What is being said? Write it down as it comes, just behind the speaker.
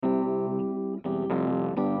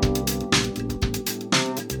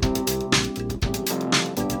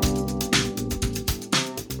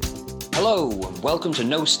Hello, and welcome to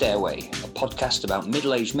No Stairway, a podcast about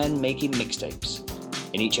middle-aged men making mixtapes.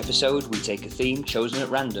 In each episode, we take a theme chosen at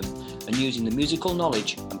random, and using the musical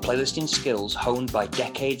knowledge and playlisting skills honed by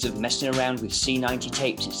decades of messing around with C90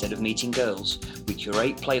 tapes instead of meeting girls, we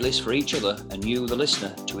curate playlists for each other and you, the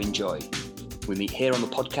listener, to enjoy. We meet here on the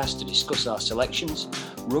podcast to discuss our selections,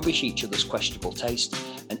 rubbish each other's questionable taste,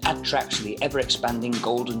 and add tracks to the ever-expanding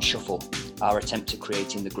Golden Shuffle, our attempt at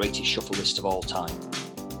creating the greatest shuffle list of all time.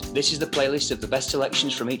 This is the playlist of the best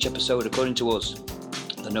selections from each episode according to us,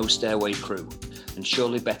 the No Stairway crew, and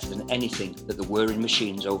surely better than anything that the whirring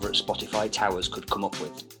machines over at Spotify Towers could come up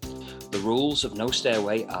with. The rules of No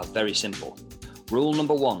Stairway are very simple. Rule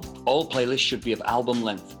number 1, all playlists should be of album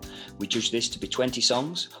length. We judge this to be 20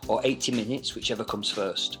 songs or 80 minutes, whichever comes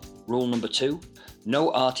first. Rule number 2,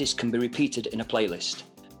 no artist can be repeated in a playlist.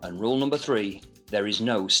 And rule number 3, there is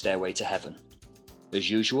no Stairway to Heaven. As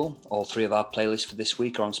usual, all 3 of our playlists for this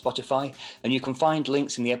week are on Spotify, and you can find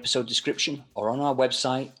links in the episode description or on our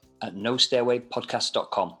website at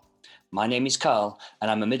nostairwaypodcast.com. My name is Carl, and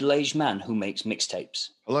I'm a middle-aged man who makes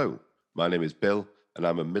mixtapes. Hello, my name is Bill, and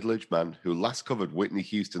I'm a middle-aged man who last covered Whitney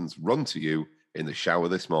Houston's Run to You in the shower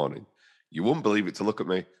this morning. You wouldn't believe it to look at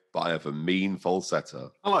me, but I have a mean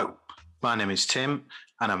falsetto. Hello, my name is Tim,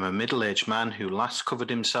 and I'm a middle-aged man who last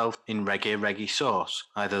covered himself in reggae sauce.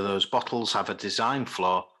 Either those bottles have a design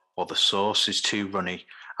flaw or the sauce is too runny.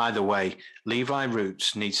 Either way, Levi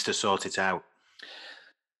Roots needs to sort it out.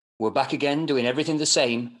 We're back again doing everything the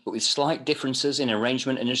same, but with slight differences in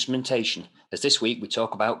arrangement and instrumentation, as this week we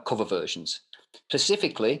talk about cover versions.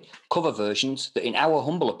 Specifically, cover versions that in our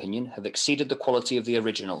humble opinion have exceeded the quality of the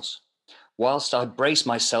originals. Whilst I brace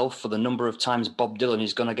myself for the number of times Bob Dylan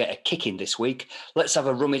is going to get a kicking this week, let's have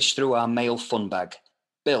a rummage through our mail fun bag.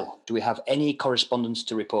 Bill, do we have any correspondence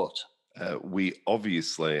to report? We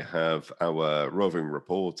obviously have our roving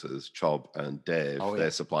reporters, Chob and Dave. Oh, yeah. They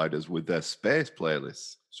supplied us with their space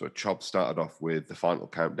playlists. So Chob started off with The Final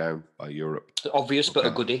Countdown by Europe. Obvious, but a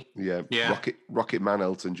goodie. Yeah. Yeah. Rocket Man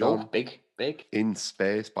Elton John. Oh, big. In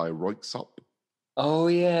Space by Royksop. Oh,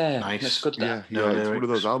 yeah. Nice. That's good, that. Yeah, it's one of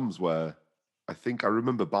those albums where I think I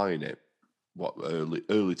remember buying it,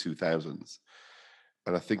 early 2000s.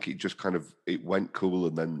 And I think it just it went cool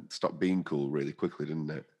and then stopped being cool really quickly, didn't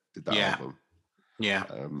it? Did that album? Yeah.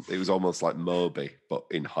 It was almost like Moby, but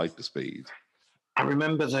in hyperspeed. I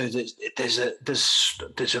remember though that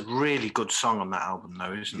there's a really good song on that album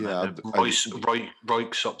though, isn't there?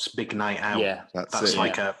 Royksop's Big Night Out. Yeah, that's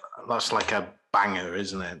like a banger,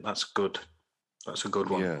 isn't it? That's good. That's a good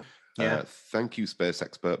one. Yeah. Yeah. Thank You, Space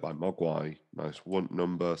Expert by Mogwai. Nice one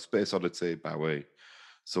number. Space Oddity, Bowie.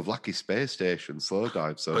 Sovlaki Space Station, Slow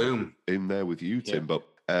Dive. So Boom. In there with you, Tim. Yeah.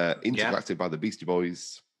 But Intergalactic by the Beastie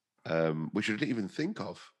Boys, which I didn't even think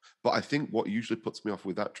of. But I think what usually puts me off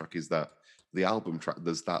with that track is that the album track,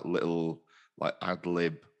 there's that little like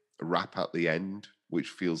ad-lib rap at the end, which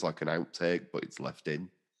feels like an outtake, but it's left in.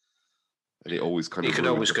 And it always kind of... You could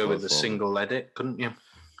always go with a single edit, couldn't you?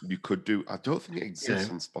 You could do. I don't think it exists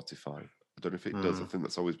on Spotify. I don't know if it does. I think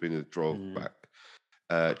that's always been a drawback.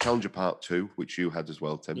 Challenger Part 2, which you had as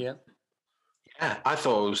well, Tim. Yeah. Yeah, I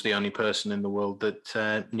thought I was the only person in the world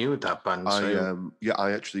that knew that band. I listened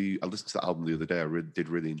to that album the other day. I did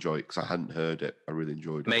really enjoy it because I hadn't heard it. I really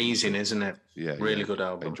enjoyed it. Amazing, isn't it? Yeah, really good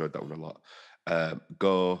album. I enjoyed that one a lot.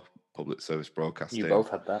 Go, Public Service Broadcasting. You both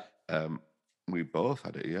had that. We both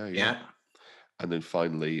had it. Yeah. And then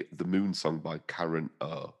finally, The Moon Song by Karen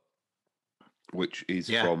O, which is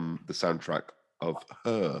from the soundtrack of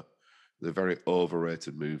Her, the very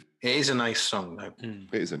overrated movie. It is a nice song, though.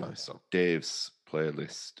 It is a nice song. Dave's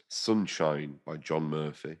playlist, Sunshine by John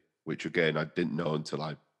Murphy, which again, I didn't know until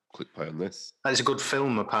I clicked play on this. That is a good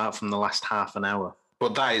film apart from the last half an hour.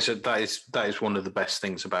 But that is one of the best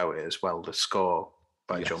things about it as well. The score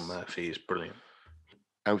by John Murphy is brilliant.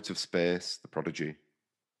 Out of Space, The Prodigy.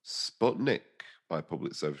 Sputnik by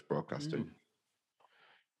Public Service Broadcasting.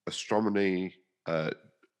 Astronomy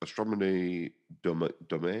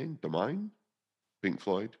Domain, Pink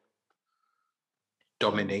Floyd.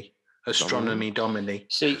 Astronomy Domini.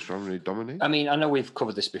 See, Astronomy Domini. I mean, I know we've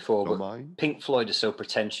covered this before, Domain. but Pink Floyd are so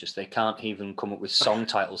pretentious, they can't even come up with song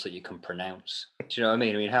titles that you can pronounce. Do you know what I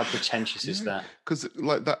mean? I mean, how pretentious is that? Because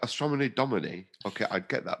like that Astronomy Domini, okay, I'd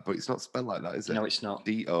get that, but it's not spelled like that, is it? No, it's not.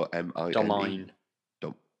 Domine. Domain.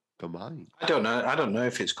 Domain. I don't know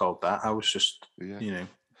if it's called that. I was just,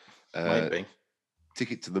 maybe.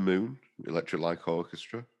 Ticket to the Moon, Electric Light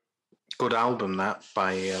Orchestra. Good album that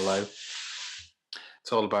by ELO.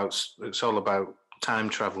 It's all about time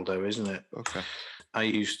travel, though, isn't it? Okay. I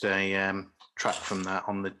used a track from that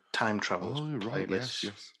on the Time Travels Oh, right. playlist.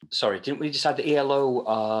 Yes. Sorry, didn't we decide the ELO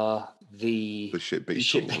are the The shit the Beatles.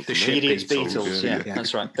 shit, wasn't the it? shit idiots Beatles, Beatles? Yeah, yeah.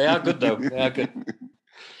 that's right. They are good though. They are good.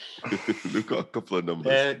 They've got a couple of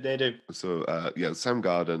numbers. Yeah, they do. So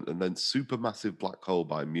Soundgarden, and then Supermassive Black Hole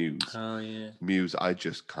by Muse. Oh yeah. Muse, I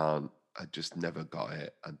just never got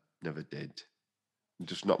it. I never did.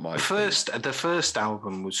 Just not my The first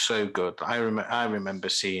album was so good. I remember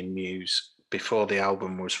seeing Muse before the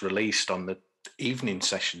album was released on the evening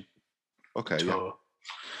session Okay, tour,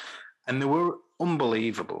 and they were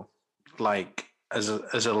unbelievable. Like as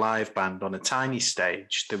a live band on a tiny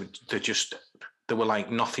stage, they were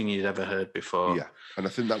like nothing you'd ever heard before. yeah. And I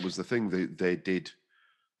think that was the thing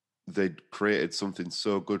they'd created something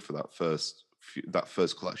so good for that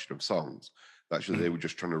first collection of songs that actually they were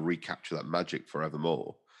just trying to recapture that magic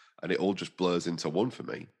forevermore, and it all just blurs into one for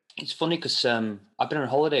me. It's funny because I've been on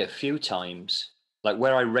holiday a few times. Like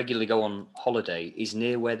where I regularly go on holiday is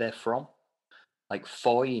near where they're from, like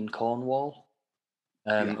Foy in Cornwall.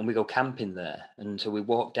 And we go camping there. And so we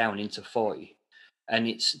walk down into Foy, and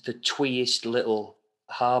it's the tweest little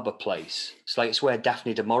harbour place. It's where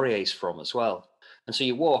Daphne du Maurier's from as well. And so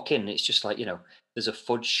you walk in, it's just like, there's a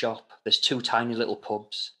fudge shop, there's two tiny little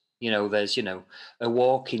pubs. There's, a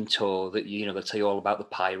walking tour that, they'll tell you all about the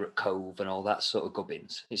Pirate Cove and all that sort of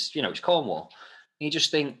gubbins. It's, it's Cornwall. And you just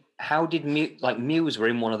think, how did Muse were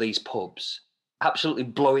in one of these pubs, absolutely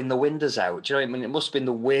blowing the windows out. Do you know what I mean? It must have been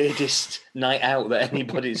the weirdest night out that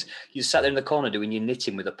anybody's. You sat there in the corner doing your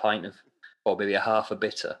knitting with a pint of, or maybe a half a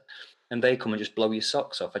bitter, and they come and just blow your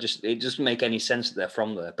socks off. It doesn't make any sense that they're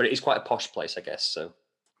from there, but it is quite a posh place, I guess. So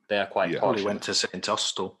they are quite posh. Probably went to St.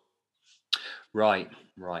 Austell. Right.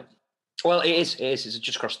 Well, it is. It's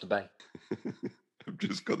just across the bay. I've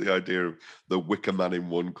just got the idea of the Wicker Man in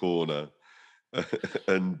one corner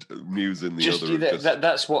and Muse in the other.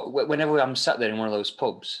 That's what. Whenever I'm sat there in one of those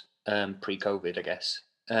pubs, pre-COVID, I guess,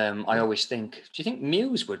 I always think, do you think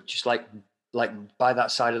Muse would just like by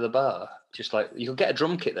that side of the bar, just like you could get a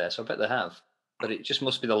drum kit there? So I bet they have, but it just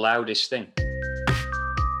must be the loudest thing.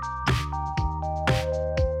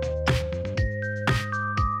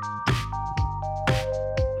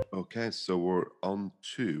 Okay, so we're on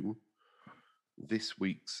to this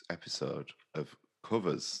week's episode of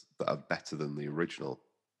covers that are better than the original.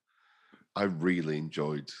 I really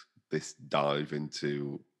enjoyed this dive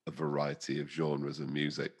into a variety of genres and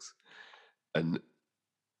musics, and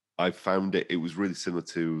I found it was really similar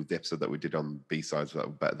to the episode that we did on B-sides that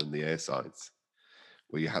were better than the A-sides,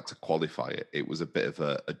 where you had to qualify it. It was a bit of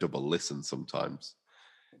a double listen sometimes.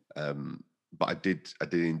 But I did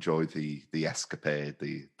enjoy the escapade,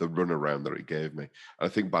 the runaround that it gave me. And I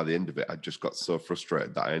think by the end of it, I just got so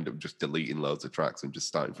frustrated that I ended up just deleting loads of tracks and just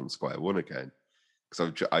starting from square one again.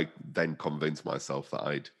 Because I then convinced myself that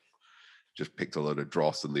I'd just picked a load of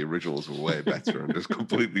dross and the originals were way better and just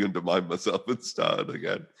completely undermined myself and started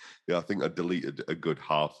again. Yeah, I think I deleted a good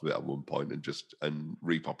half of it at one point and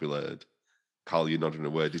repopulated. Carl, you're nodding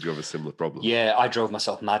away. Did you have a similar problem? Yeah, I drove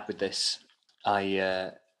myself mad with this.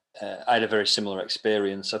 I had a very similar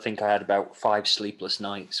experience. I think I had about 5 sleepless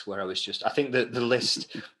nights where I was just, I think that the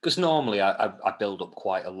list, because normally I build up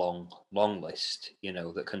quite a long list,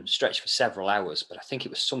 that can stretch for several hours, but I think it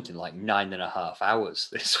was something like 9.5 hours.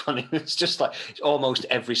 This one, it was just like almost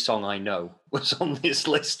every song I know was on this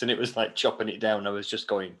list, and it was like chopping it down. I was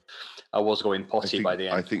going potty by the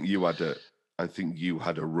end. I think you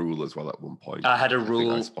had a rule as well at one point. I had a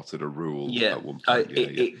rule. I spotted a rule at one point.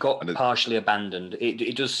 It got partially abandoned.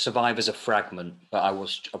 It does survive as a fragment, but I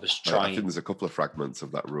was trying. I think there's a couple of fragments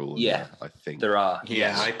of that rule. Yeah, I think there are. Yeah,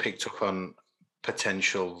 yes. I picked up on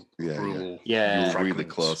potential rule. Yeah, you were really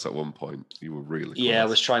close at one point. You were really close. Yeah, I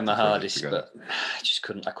was trying my hardest, but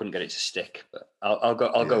I couldn't get it to stick. But I'll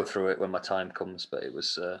go through it when my time comes. But it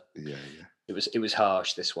was It was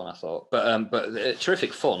harsh, this one, I thought, but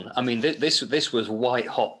terrific fun. I mean, this was white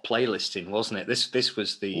hot playlisting, wasn't it? This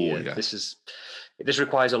was this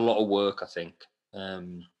requires a lot of work, I think.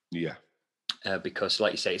 Because,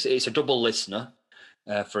 like you say, it's a double listener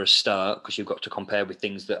for a start, because you've got to compare with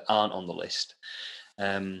things that aren't on the list.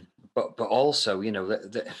 But also,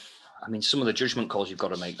 I mean, some of the judgment calls you've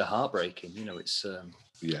got to make, they're heartbreaking. It's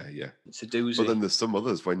it's a doozy. But then there's some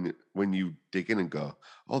others when you dig in and go,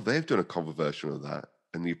 oh, they've done a cover version of that,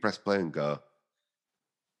 and you press play and go,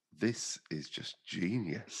 this is just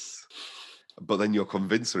genius. But then you're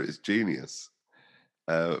convinced that it's genius.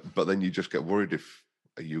 But then you just get worried if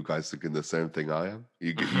are you guys thinking the same thing I am.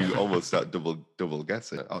 You almost start double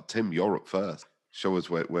guessing. Oh, Tim, you're up first. Show us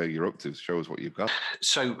where you're up to. Show us what you've got.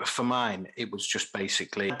 So for mine, it was just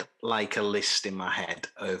basically like a list in my head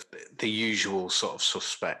of the usual sort of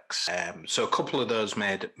suspects. So a couple of those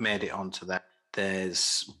made it onto that.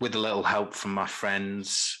 There's, with a little help from my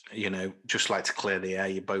friends, just like to clear the air,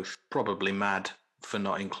 you're both probably mad for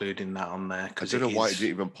not including that on there. I don't know why it didn't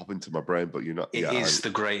even pop into my brain, but you're not. It is the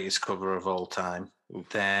greatest cover of all time. Oof.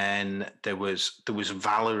 Then there was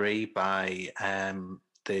Valerie by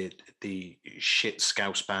the shit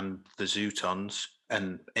Scouse band the Zootons,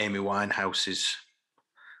 and Amy Winehouse's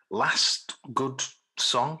last good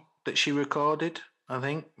song that she recorded. I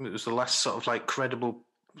think it was the last sort of like credible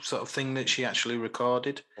sort of thing that she actually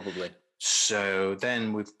recorded. Probably. So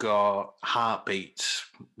then we've got Heartbeats,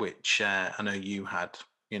 which I know you had.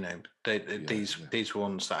 These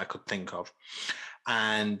ones that I could think of,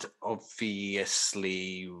 and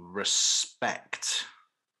obviously Respect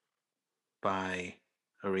by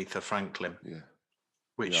Aretha Franklin,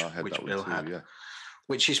 which Bill had,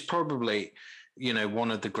 which is probably,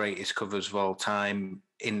 one of the greatest covers of all time,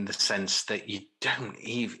 in the sense that you don't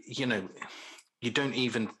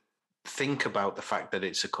even think about the fact that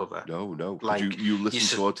it's a cover. No. Like you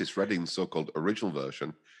listen to Otis Redding's so-called original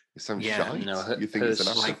version. It sounds shite. No, you think it's an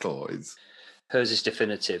afterthought? Hers is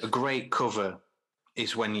definitive. A great cover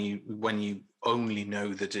is when you only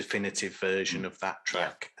know the definitive version of that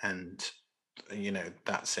track, and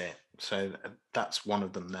that's it. So that's one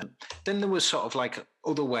of them. Then there was sort of like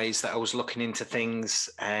other ways that I was looking into things,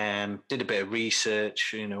 did a bit of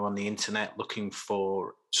research, on the internet, looking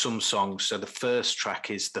for some songs. So the first track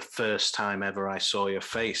is The First Time Ever I Saw Your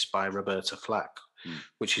Face by Roberta Flack,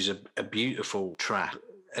 which is a beautiful track.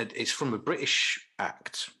 It's from a British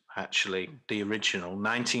act, actually, the original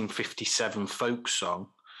 1957 folk song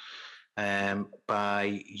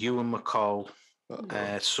by Ewan MacColl,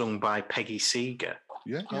 sung by Peggy Seeger.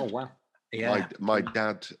 Yeah. Oh wow. Yeah. My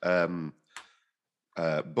dad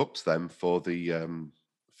booked them for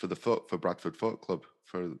Bradford Folk Club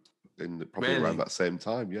probably around that same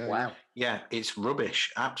time. Yeah. Wow. Yeah, it's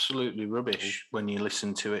rubbish. Absolutely rubbish when you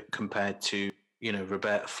listen to it compared to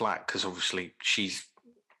Roberta Flack, because obviously she's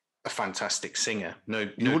a fantastic singer. You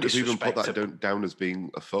wouldn't have even put that down as being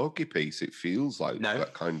a folky piece. It feels like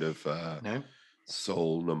that kind of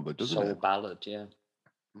soul number, doesn't it? Soul ballad, yeah.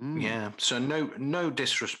 Yeah. So no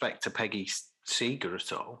disrespect to Peggy Seeger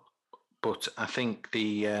at all, but I think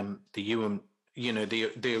the Ewan,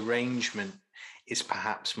 the arrangement is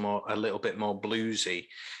perhaps a little bit more bluesy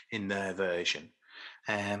in their version,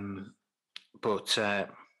 but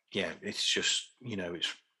it's just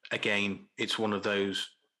it's one of those.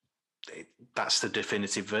 That's the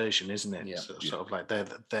definitive version, isn't it? Yeah. Sort of like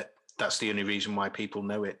that's the only reason why people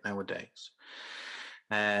know it nowadays.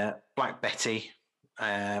 Black Betty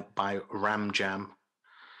by Ram Jam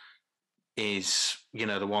is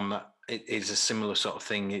the one that it is a similar sort of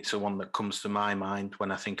thing. It's the one that comes to my mind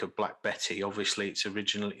when I think of Black Betty. Obviously, is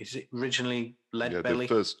it originally Lead Belly?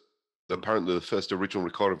 Apparently the first original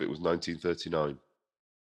record of it was 1939.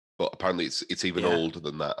 But apparently it's even older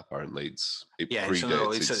than that. Apparently it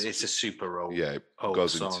predates. It's a super old. Yeah, it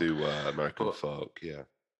goes song. Into American folk. Yeah,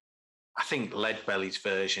 I think Lead Belly's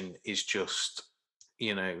version is just,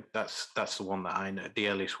 that's the one that I know, the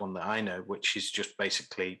earliest one that I know, which is just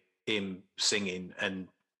basically him singing and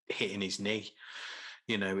hitting his knee.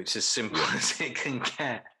 It's as simple as it can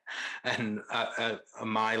get, and a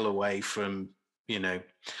mile away from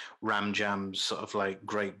Ram Jam's sort of like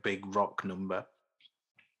great big rock number.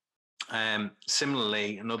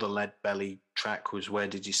 Similarly, another Lead Belly track was Where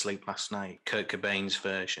Did You Sleep Last Night, Kurt Cobain's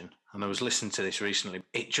version. And I was listening to this recently.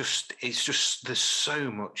 It's just there's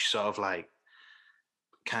so much sort of like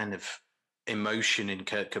kind of emotion in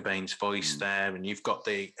Kurt Cobain's voice there, and you've got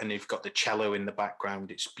the cello in the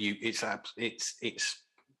background. It's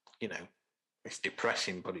it's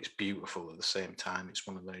depressing, but it's beautiful at the same time. It's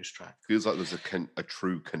one of those tracks. Feels like there's a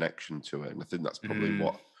true connection to it, and I think that's probably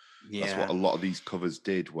that's what a lot of these covers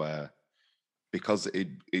did, where because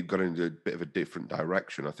it got into a bit of a different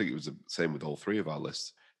direction. I think it was the same with all three of our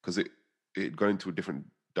lists, because it got into a different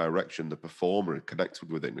direction. The performer connected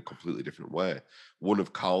with it in a completely different way. One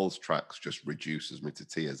of Carl's tracks just reduces me to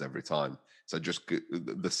tears every time. So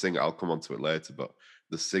the singer, I'll come on to it later, but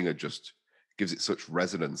the singer just gives it such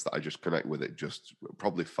resonance that I just connect with it just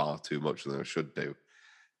probably far too much than I should do.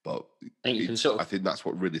 But I think that's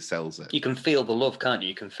what really sells it. You can feel the love, can't you?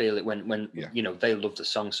 You can feel it when they love the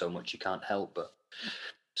song so much, you can't help but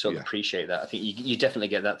sort of appreciate that. I think you definitely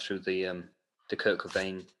get that through the Kurt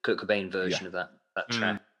Cobain version of that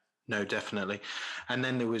track. No, definitely. And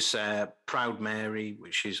then there was Proud Mary,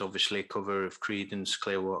 which is obviously a cover of Creedence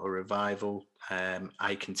Clearwater Revival.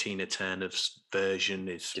 Ike and Tina Turner's version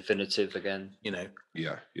is definitive again.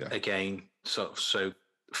 Yeah. Again, sort of so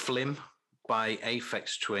Flim by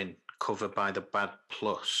Aphex Twin, covered by the Bad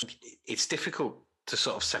Plus. It's difficult to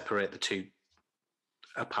sort of separate the two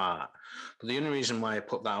apart. But the only reason why I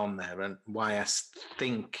put that on there and why I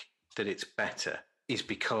think that it's better is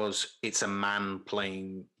because it's a man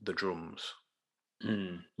playing the drums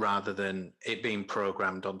rather than it being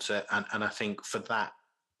programmed onto it. And I think for that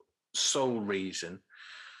sole reason,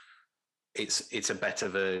 it's a better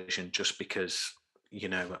version just because,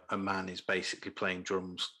 a man is basically playing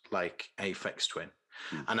drums like Aphex Twin.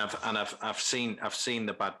 And I've seen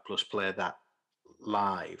the Bad Plus play that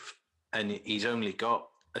live, and he's only got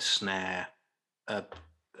a snare,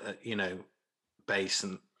 bass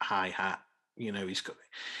and hi-hat.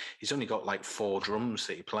 He's only got like 4 drums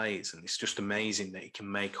that he plays, and it's just amazing that he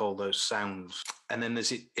can make all those sounds. And then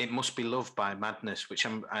there's It Must Be Love by Madness, which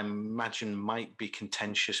I imagine might be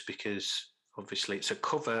contentious because obviously it's a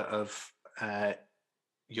cover of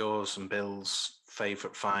yours and Bill's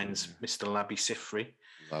favourite finds, Mr. Labby Sifri.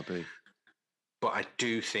 Labby. But I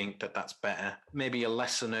do think that that's better. Maybe a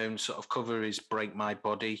lesser known sort of cover is Break My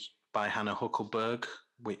Body by Hannah Huckelberg,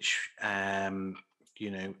 which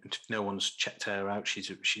no one's checked her out.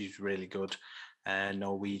 She's really good,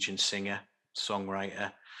 Norwegian singer,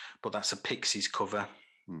 songwriter. But that's a Pixies cover,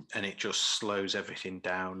 and it just slows everything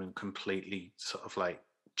down and completely sort of like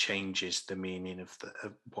changes the meaning of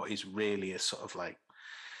what is really a sort of like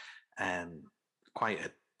quite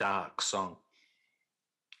a dark song.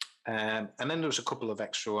 And then there was a couple of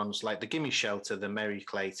extra ones, like the Gimme Shelter, the Mary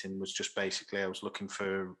Clayton was just basically I was looking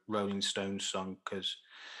for a Rolling Stones song because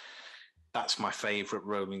that's my favourite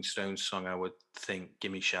Rolling Stones song, I would think,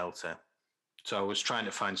 Gimme Shelter. So I was trying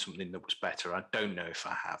to find something that was better. I don't know if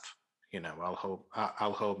I have.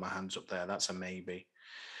 I'll hold my hands up there. That's a maybe.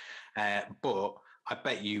 But I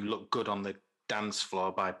bet You Look Good on the Dance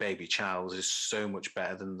Floor by Baby Charles is so much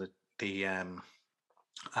better than the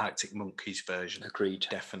Arctic Monkeys version. Agreed.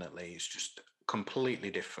 Definitely. It's just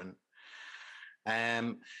completely different.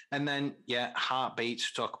 And then,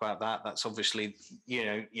 Heartbeats, talk about that. That's obviously,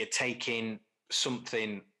 you're taking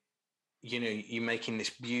something, you're making this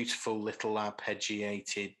beautiful little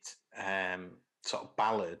arpeggiated sort of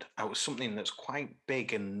ballad out of something that's quite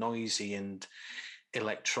big and noisy and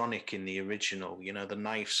electronic in the original. The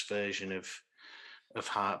Knife's version of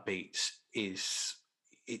Heartbeats is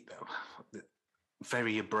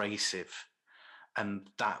very abrasive, and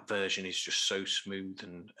that version is just so smooth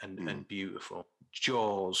and beautiful.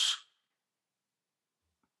 Jaws,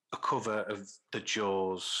 a cover of the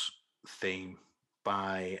Jaws theme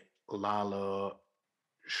by Lalo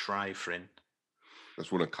Schifrin.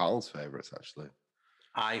 That's one of Carl's favourites, actually.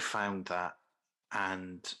 I found that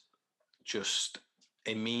and just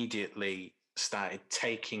immediately started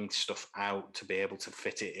taking stuff out to be able to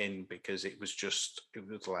fit it in, because it was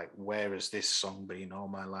like, where has this song been all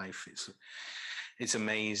my life? It's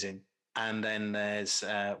amazing. And then there's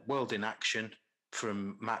World in Action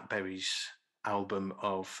from Matt Berry's album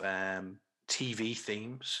of TV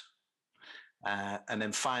themes. And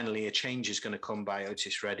then finally, A Change Is Going to Come by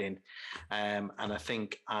Otis Redding. And I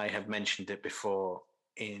think I have mentioned it before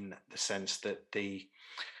in the sense that the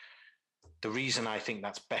reason I think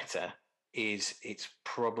that's better is it's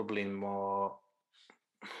probably more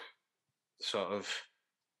sort of,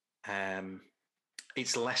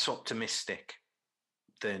 it's less optimistic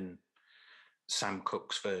than Sam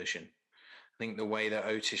Cooke's version. I think the way that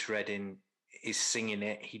Otis Redding is singing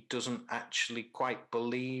it, he doesn't actually quite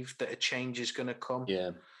believe that a change is going to come.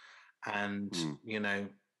 Yeah. And,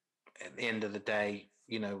 at the end of the day,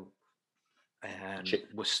 we're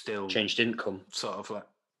still... Change didn't come. Sort of like,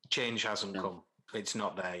 change hasn't come. It's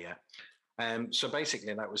not there yet. So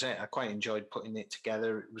basically, that was it. I quite enjoyed putting it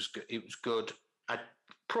together. It was good. I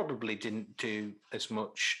probably didn't do as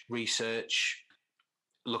much research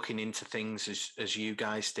looking into things as you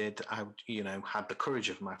guys did. I, had the courage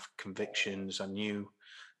of my convictions. I knew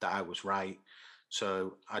that I was right,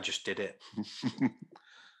 so I just did it.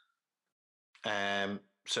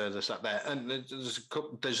 So there's that there, and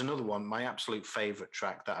there's another one. My absolute favourite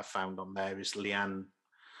track that I found on there is Lianne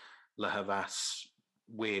La Havas,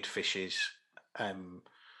 Weird Fishes.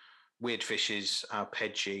 Weird Fishes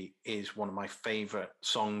Arpeggi is one of my favourite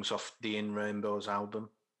songs off the In Rainbows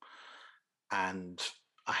album, and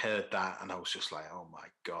I heard that and I was just like, oh my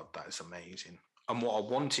God, that is amazing. And what I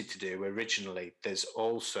wanted to do originally, there's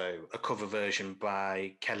also a cover version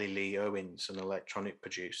by Kelly Lee Owens, an electronic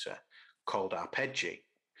producer, called Arpeggi.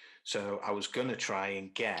 So I was going to try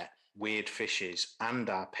and get Weird Fishes and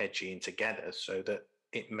Arpeggiating together so that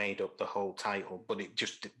it made up the whole title, but it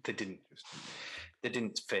just they didn't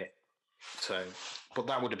fit. So, but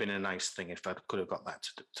that would have been a nice thing if I could have got that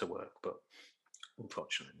to work, but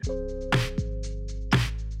unfortunately not.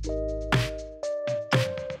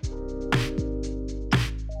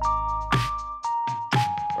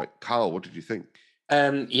 Right, Carl, what did you think?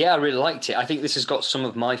 Yeah, I really liked it. I think this has got some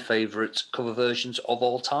of my favourite cover versions of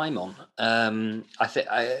all time on. I think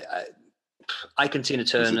I Can Tina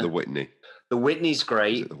Turner. Was it the Whitney? The Whitney's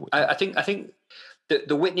great. The Whitney? I think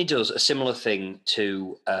the Whitney does a similar thing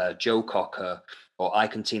to Joe Cocker or I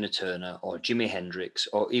Can Tina Turner or Jimi Hendrix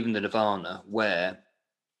or even the Nirvana, where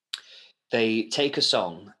they take a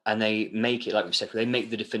song and they make it, like we've said, they make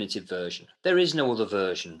the definitive version. There is no other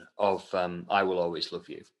version of I Will Always Love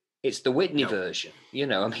You. It's the Whitney version,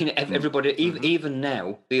 I mean, everybody, even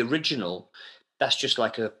now, the original, that's just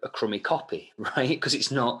like a crummy copy, right? Because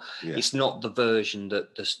it's not the version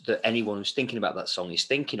that anyone who's thinking about that song is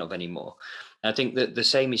thinking of anymore. And I think that the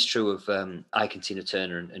same is true of I Can Tina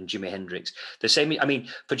Turner and Jimi Hendrix. The same, I mean,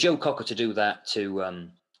 for Joe Cocker to do that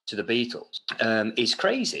to the Beatles is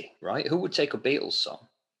crazy, right? Who would take a Beatles song?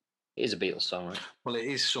 It is a Beatles song, right? Well, it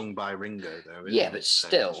is sung by Ringo, though. Yeah, but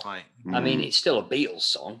still, I mean, it's still a Beatles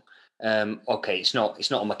song. Okay, it's not a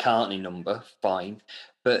McCartney number, fine,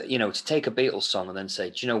 but to take a Beatles song and then say,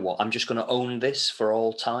 do you know what? I'm just going to own this for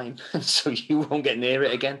all time, so you won't get near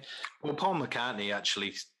it again. Well, Paul McCartney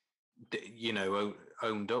actually,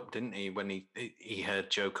 owned up, didn't he? When he heard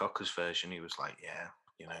Joe Cocker's version, he was like, yeah,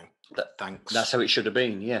 thanks. That's how it should have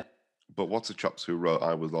been, yeah. But what's a chops who wrote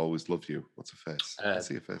 "I Will Always Love You"? What's her face? I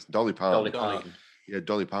see her face. Dolly Parton. Dolly Parton. Yeah,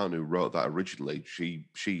 Dolly Parton, who wrote that originally,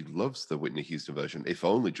 she loves the Whitney Houston version, if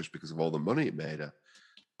only just because of all the money it made her.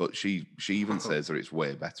 But she even says that it's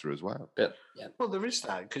way better as well. Yeah. Well, there is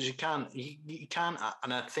that, because you can't,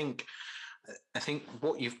 and I think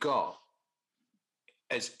what you've got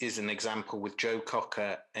is an example with Joe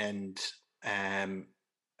Cocker and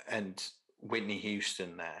Whitney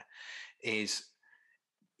Houston. There is.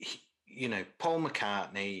 Paul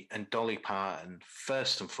McCartney and Dolly Parton,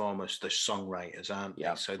 first and foremost, they're songwriters, aren't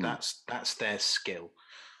they? So that's their skill.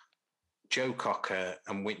 Joe Cocker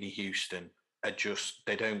and Whitney Houston are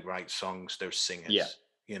they don't write songs, they're singers.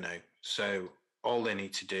 Yeah. So all they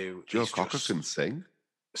need to do Joe is Cocker can sing?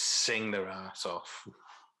 Sing their ass off. Of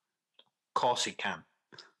course he can.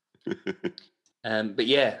 But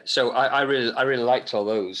yeah, so I really liked all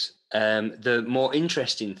those. The more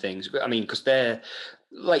interesting things, I mean, because they're,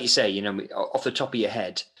 like you say, off the top of your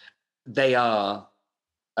head, they are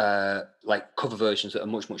like cover versions that are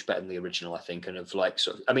much, much better than the original, I think. And of like,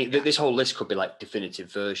 sort of, I mean, this whole list could be like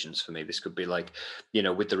definitive versions for me. This could be like,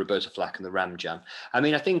 with the Roberta Flack and the Ram Jam. I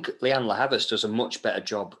mean, I think Leanne La Havas does a much better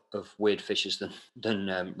job of Weird Fishes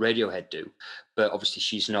than Radiohead do. But obviously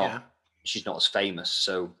she's not as famous.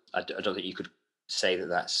 So I don't think you could say that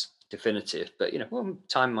that's definitive. But,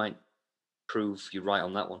 time might prove you're right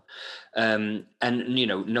on that one. And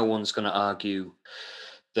no one's going to argue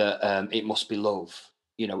that It Must Be Love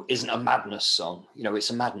isn't a Madness song.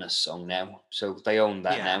 It's a Madness song now, so they own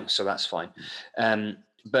that now, so that's fine.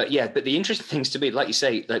 But the interesting things to me, like you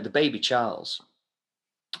say, like the Baby Charles,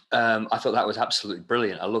 I thought that was absolutely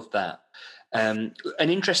brilliant. I loved that. An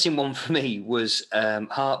interesting one for me was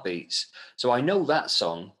Heartbeats. So I know that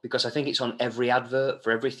song because I think it's on every advert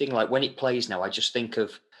for everything. Like when it plays now, I just think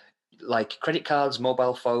of like credit cards,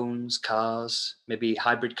 mobile phones, cars, maybe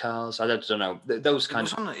hybrid cars. I don't know. Those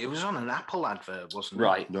kind of. It was on an Apple advert, wasn't it?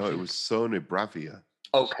 Right. No, it was Sony Bravia.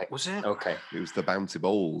 Okay. Was it? Okay. It was the bouncy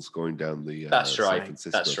balls going down the That's right. San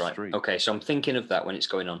Francisco That's right. street. Okay, so I'm thinking of that when it's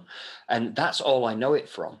going on. And that's all I know it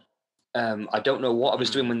from. I don't know what I was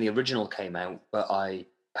doing when the original came out, but I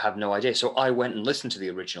have no idea. So I went and listened to the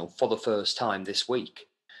original for the first time this week,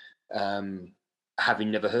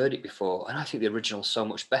 having never heard it before. And I think the original's so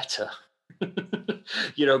much better,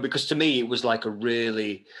 because to me, it was like a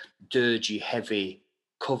really dirgy, heavy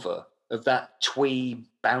cover of that twee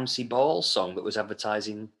bouncy ball song that was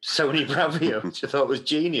advertising Sony Bravia, which I thought was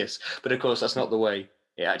genius. But of course, that's not the way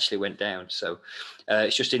it actually went down. So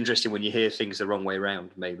it's just interesting when you hear things the wrong way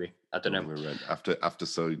around, maybe. I don't know. After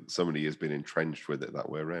so many years being entrenched with it that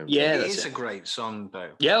way around. Yeah, it is a great song,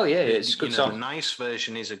 though. Yeah, it's a good song. The nice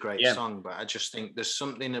version is a great song, but I just think there's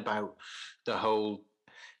something about the whole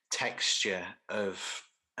texture of,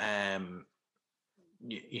 Jose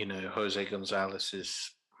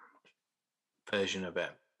Gonzalez's version of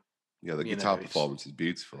it. Yeah, the guitar performance is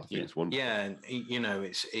beautiful. I think it's wonderful. Yeah, and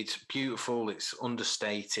it's beautiful. It's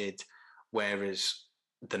understated, whereas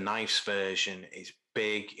the nice version is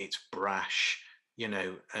big. It's brash,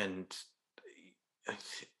 and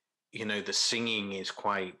the singing is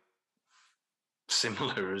quite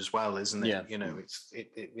similar as well, isn't it? Yeah.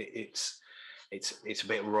 It's a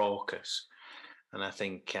bit raucous, and I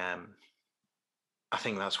think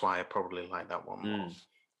that's why I probably like that one more.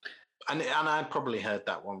 And I probably heard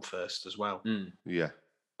that one first as well. Yeah,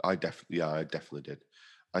 I definitely did.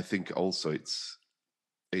 I think also it's,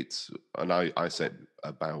 and I said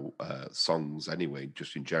about songs anyway,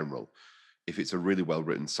 just in general. If it's a really well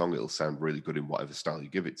written song, it'll sound really good in whatever style you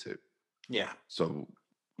give it to. Yeah. So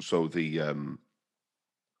the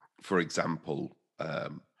for example,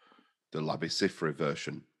 the La Bicifera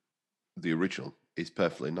version, the original, is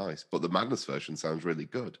perfectly nice, but the Madness version sounds really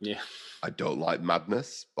good. Yeah. I don't like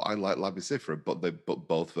Madness, but I like La Bicifera, but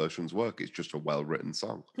both versions work. It's just a well-written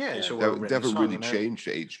song. Yeah, it's a well-written They haven't song, really changed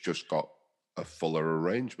it. It's just got a fuller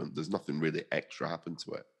arrangement. There's nothing really extra happened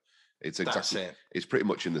to it. It's exactly. That's it. It's pretty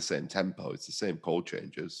much in the same tempo. It's the same chord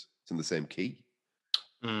changes. It's in the same key.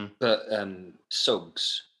 But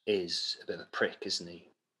Suggs is a bit of a prick, isn't he?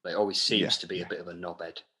 Like, always seems to be a bit of a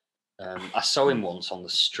knobhead. I saw him once on the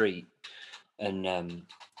street, and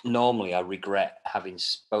normally I regret having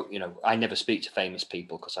spoke. I never speak to famous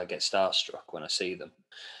people because I get starstruck when I see them,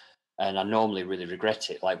 and I normally really regret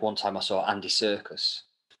it. Like one time I saw Andy Serkis,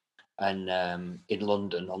 and in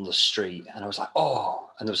London on the street, and I was like, oh.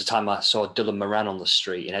 And there was a time I saw Dylan Moran on the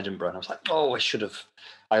street in Edinburgh, and I was like, oh,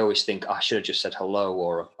 I always think I should have just said hello,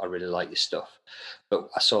 or I really like your stuff. But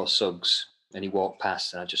I saw Suggs, and he walked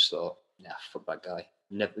past, and I just thought, nah, fuck that guy.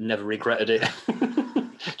 Never regretted it.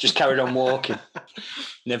 Just carried on walking.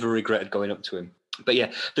 Never regretted going up to him. But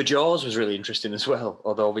yeah, the Jaws was really interesting as well.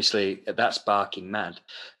 Although obviously that's barking mad,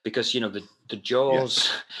 because the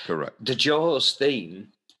Jaws, correct. The Jaws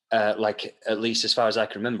theme, like at least as far as I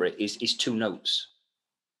can remember it, is 2 notes,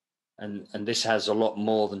 and this has a lot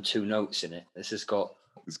more than 2 notes in it. This has got.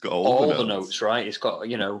 It's got all the notes, right? It's got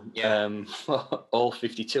all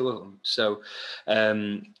 52 of them. So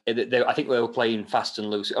I think they were playing fast and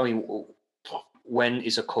loose. I mean, when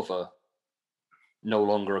is a cover no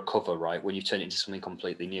longer a cover, right? When you turn it into something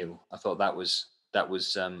completely new. I thought that was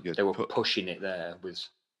they were pushing it there with.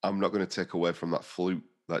 I'm not going to take away from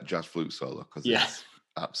that jazz flute solo, because it's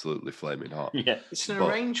absolutely flaming hot. Yeah, it's an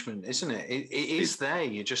arrangement, isn't it? It is there.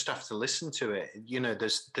 You just have to listen to it.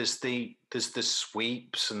 There's the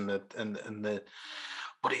sweeps and the,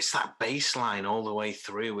 but it's that bass line all the way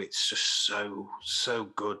through. It's just so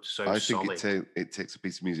good, so solid. I think it takes a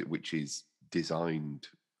piece of music which is designed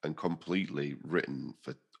and completely written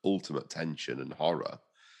for ultimate tension and horror,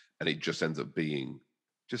 and it just ends up being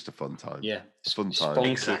just a fun time. Yeah, it's a fun time.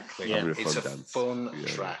 Exactly. Yeah, it's a fun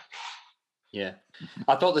track. Yeah,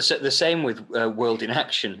 I thought the same with World in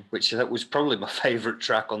Action, which was probably my favourite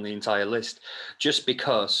track on the entire list, just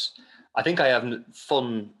because I think I have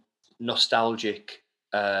fun, nostalgic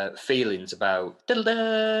feelings about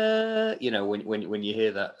when you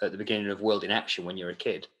hear that at the beginning of World in Action when you're a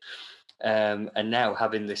kid, and now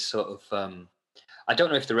having this sort of I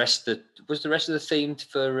don't know if the rest of the theme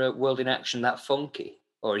for World in Action that funky,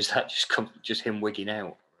 or is that just him wigging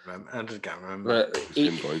out? I just can't remember. But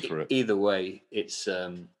him going for it. Either way, it's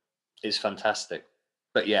fantastic.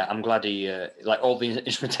 But yeah, I'm glad he like all the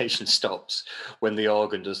instrumentation stops when the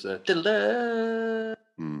organ does the.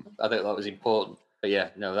 I think that was important. But yeah,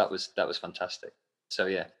 no, that was fantastic. So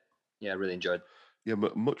yeah, I really enjoyed. Yeah,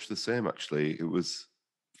 much the same actually. It was,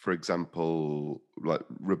 for example, like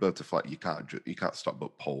Roberta Flack. You can't stop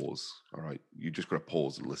but pause. All right, you just got to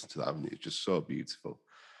pause and listen to that. It's just so beautiful.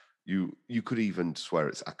 You could even swear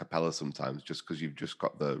it's a cappella sometimes, just because you've just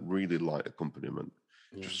got the really light accompaniment,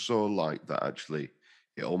 just so light that actually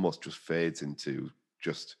it almost just fades into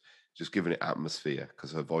just giving it atmosphere,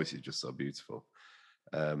 because her voice is just so beautiful.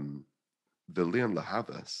 The Lianne La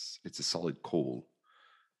Havas, it's a solid call,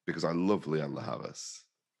 because I love Lianne La Havas,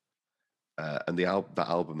 and that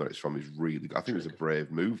album that it's from is really good. I think it was a brave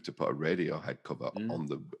move to put a Radiohead cover on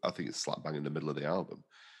the. I think it's slap bang in the middle of the album.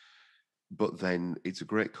 But then it's a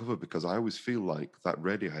great cover, because I always feel like that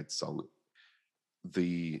Radiohead song,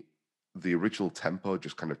 the original tempo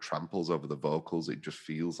just kind of tramples over the vocals. It just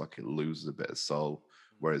feels like it loses a bit of soul.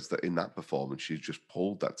 Whereas in that performance, she's just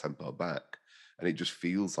pulled that tempo back, and it just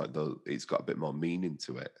feels like it's got a bit more meaning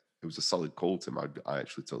to it. It was a solid call to him. I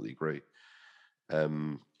actually totally agree. What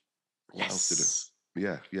else did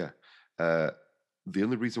it? Yeah. The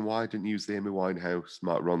only reason why I didn't use the Amy Winehouse,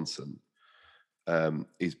 Mark Ronson,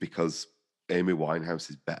 is because Amy Winehouse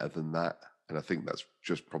is better than that, and I think that's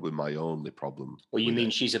just probably my only problem. Well, you mean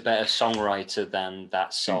she's a better songwriter than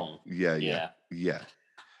that song? Yeah.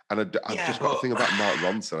 And I've just got a thing about Mark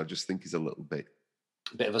Ronson. I just think he's a bit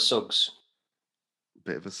of a Suggs.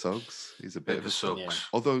 bit of a Suggs. He's a Bit of a Suggs. sucks.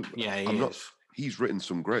 Although Yeah, he I'm not. is. He's written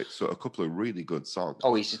some a couple of really good songs.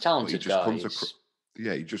 Oh, he's a but he talented just guy. comes across.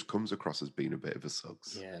 Yeah, he just comes across as being a bit of a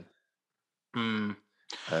Suggs. Yeah. Mm.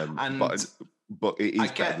 But it I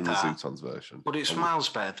is better get than that, the Zootons version. But it's miles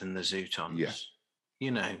better than the Zootons. Yeah.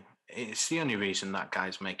 You know, it's the only reason that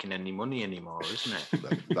guy's making any money anymore, isn't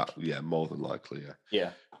it? More than likely, yeah.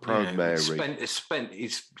 Yeah. Proud Mary.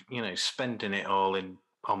 He's spending it all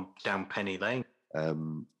on down Penny Lane.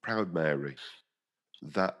 Proud Mary.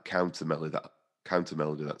 That counter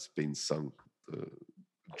melody that's been sung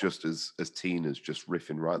just as Tina's just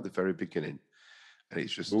riffing right at the very beginning, and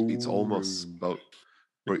it's almost spoke.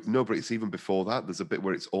 But it's even before that. There's a bit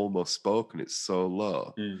where it's almost spoken. It's so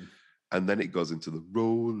low, and then it goes into the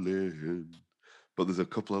rolling. But there's a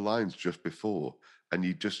couple of lines just before, and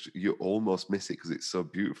you almost miss it because it's so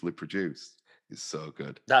beautifully produced. It's so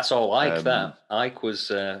good. That's all Ike. That Ike was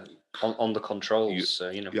on the controls.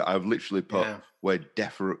 Yeah, I've literally put where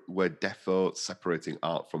Defo separating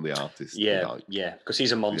art from the artist. Yeah, because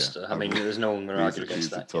he's a monster. I mean, there's no one going to argue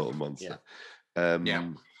against that. He's a total monster.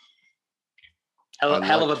 Yeah.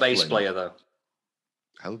 Hell of a bass player, though.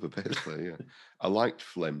 Hell of a bass player, yeah. I liked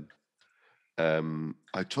Flim.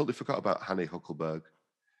 I totally forgot about Hanne Huckelberg.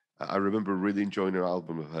 I remember really enjoying her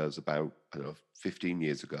album of hers about, 15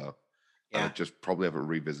 years ago. Yeah. And I just probably haven't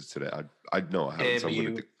revisited it. I know I haven't.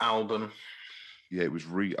 Debut album. Yeah, it was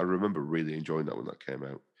I remember really enjoying that when that came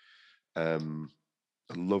out. I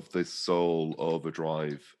love this soul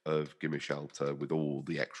overdrive of Gimme Shelter with all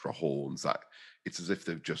the extra horns. That it's as if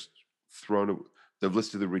they've just they've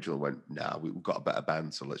listed the original and went, nah, we've got a better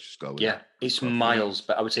band, so let's just go with it. It's miles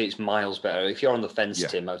better. I would say it's miles better. If you're on the fence,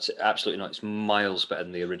 Tim, I would say absolutely not. It's miles better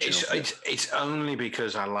than the original. It's only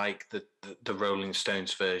because I like the Rolling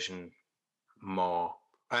Stones version more.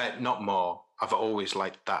 Not more. I've always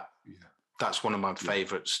liked that. Yeah. That's one of my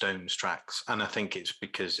favourite Stones tracks, and I think it's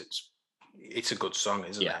because it's a good song,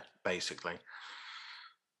 isn't it? Basically.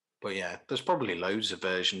 But yeah, there's probably loads of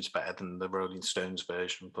versions better than the Rolling Stones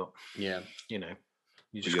version. But you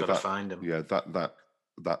just got to find them. Yeah,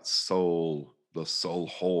 that soul, the soul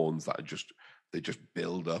horns that they just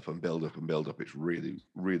build up and build up and build up. It's really,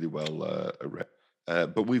 really well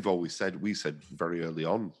but we said very early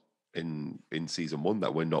on in season 1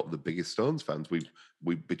 that we're not the biggest Stones fans.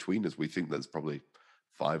 We between us, we think there's probably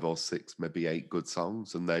 5 or 6, maybe 8 good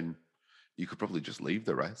songs, and then you could probably just leave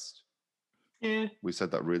the rest. Yeah, we said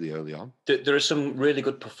that really early on. There are some really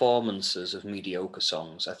good performances of mediocre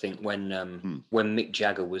songs. I think when Mick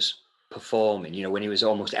Jagger was performing, when he was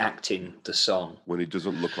almost acting the song, when he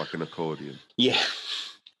doesn't look like an accordion. Yeah,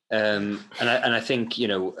 and I think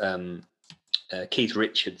Keith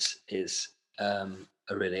Richards is a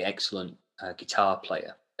really excellent guitar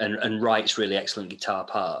player and writes really excellent guitar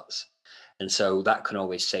parts. And so that can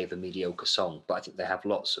always save a mediocre song. But I think they have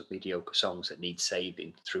lots of mediocre songs that need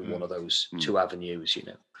saving through one of those two avenues,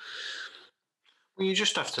 Well, you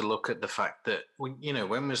just have to look at the fact that,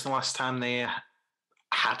 when was the last time they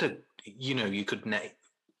had you could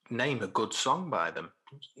name a good song by them?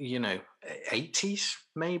 80s,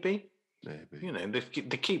 maybe? Maybe.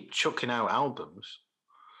 They keep chucking out albums.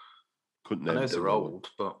 I know they're old,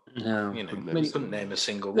 but, couldn't name a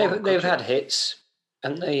single one. They've had hits.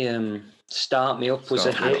 And they Start Me Up was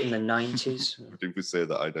a hit in the 90s. I think we say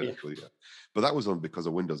that identically, yeah. But that was on because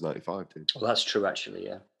of Windows 95, too. Well, that's true, actually,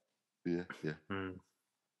 yeah. Yeah.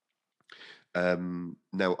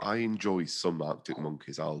 Now, I enjoy some Arctic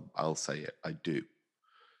Monkeys. I'll say it. I do.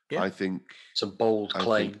 Yeah. I think it's a bold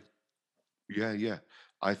claim. Yeah.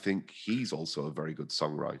 I think he's also a very good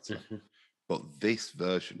songwriter. Mm-hmm. But this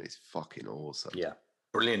version is fucking awesome. Yeah.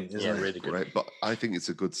 Brilliant, isn't it? Really good. Great. But I think it's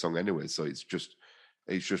a good song anyway, so it's just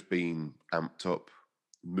been amped up,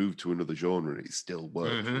 moved to another genre, and it still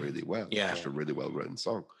works really well. Yeah. It's just a really well written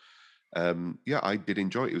song. I did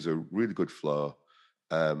enjoy it. It was a really good flow.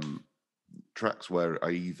 Tracks where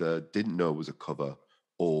I either didn't know it was a cover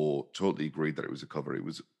or totally agreed that it was a cover. It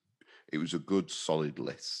was a good, solid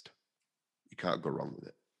list. You can't go wrong with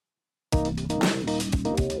it.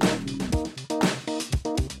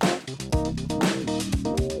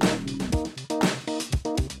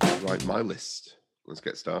 Right, my list. Let's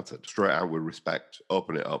get started. Straight out with Respect.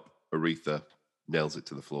 Open it up. Aretha nails it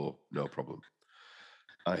to the floor. No problem.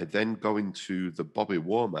 I then go into the Bobby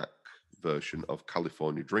Womack version of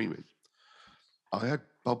California Dreaming. I had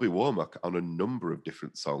Bobby Womack on a number of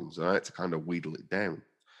different songs, and I had to kind of wheedle it down.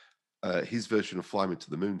 His version of Fly Me to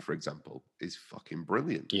the Moon, for example, is fucking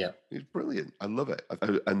brilliant. Yeah. It's brilliant. I love it.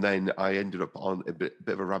 And then I ended up on a bit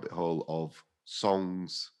of a rabbit hole of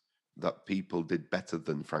songs that people did better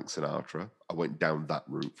than Frank Sinatra. I went down that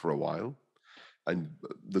route for a while. And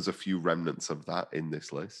there's a few remnants of that in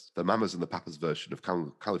this list. The Mamas and the Papas version of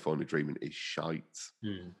California Dreaming is shite.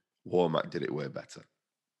 Womack did it way better.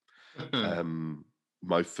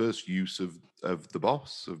 My first use of The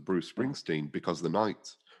Boss, of Bruce Springsteen, Because of the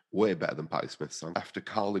Night, way better than Patti Smith's song. After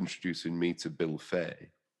Carl introducing me to Bill Fay,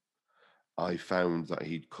 I found that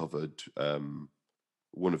he'd covered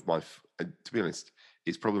one of my, to be honest,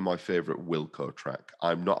 it's probably my favourite Wilco track.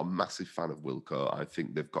 I'm not a massive fan of Wilco. I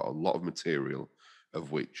think they've got a lot of material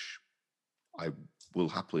of which I will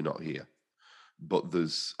happily not hear. But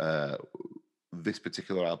there's this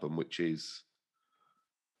particular album, which is,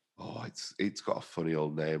 it's got a funny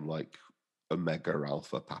old name like Omega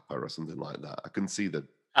Alpha Papa or something like that. I can see the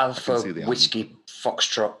Whiskey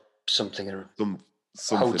Foxtrot something or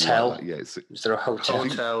something hotel. Like that. Yeah, is there a hotel?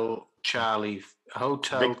 Hotel Charlie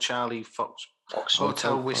Fox.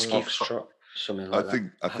 Hotel Whiskey Foxtrot. Something like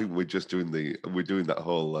that. I think we're just doing that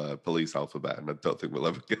whole police alphabet, and I don't think we'll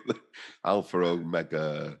ever get the Alpha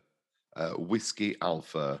Omega Whiskey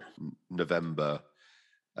Alpha November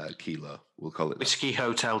Kilo. We'll call it Whiskey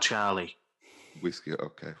Hotel Charlie. Whiskey,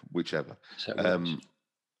 okay, whichever. And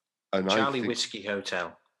Charlie Whiskey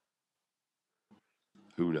Hotel.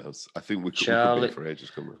 Who knows? I think we could be for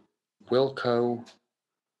ages, couldn't we? Wilco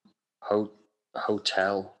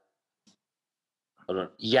Hotel. Hold on.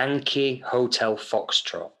 Yankee Hotel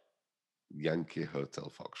Foxtrot. Yankee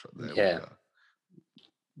Hotel Foxtrot. There we go.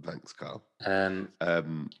 Thanks, Carl. And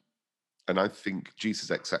I think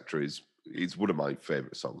Jesus Etc. is one of my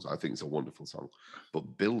favourite songs. I think it's a wonderful song.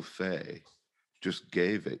 But Bill Fay just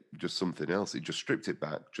gave it just something else. He just stripped it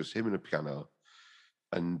back, just him and a piano.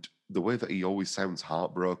 And the way that he always sounds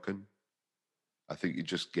heartbroken, I think he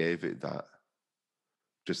just gave it that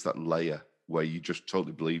layer where you just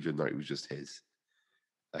totally believed in that it was just his.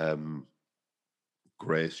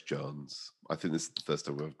 Grace Jones. I think this is the first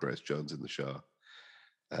time we have Grace Jones in the show.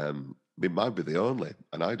 It might be the only,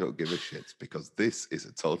 and I don't give a shit because this is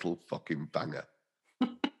a total fucking banger.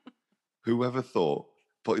 Whoever thought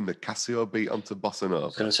putting the Casio beat onto Bossa Nova? I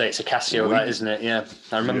was going to say it's a Casio, that isn't it? Yeah,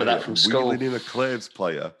 I remember that from school. Wheeling in a Claves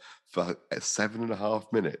player for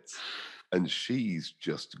 7.5 minutes, and she's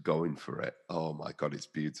just going for it. Oh my God, it's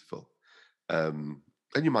beautiful. And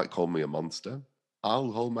you might call me a monster.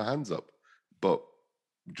 I'll hold my hands up, but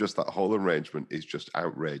just that whole arrangement is just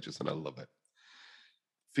outrageous, and I love it.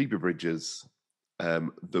 Phoebe Bridgers,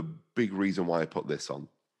 the big reason why I put this on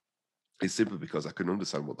is simply because I can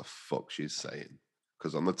understand what the fuck she's saying.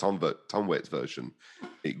 Because on the Tom Waits version,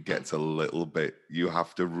 it gets a little bit, you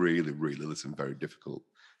have to really, really listen. Very difficult.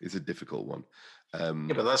 It's a difficult one.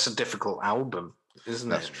 But that's a difficult album, isn't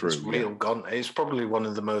it? That's true. It's real gone. It's probably one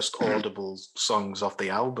of the most audible songs off the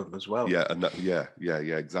album as well. Yeah, and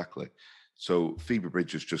exactly. So Phoebe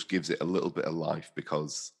Bridgers just gives it a little bit of life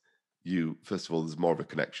because first of all, there's more of a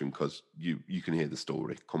connection because you can hear the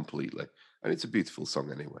story completely, and it's a beautiful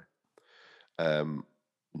song anyway.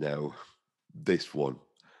 Now, this one,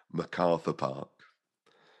 MacArthur Park.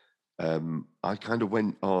 I kind of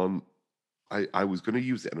went on. I was going to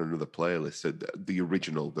use it in another playlist, the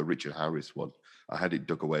original, the Richard Harris one. I had it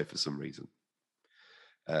dug away for some reason.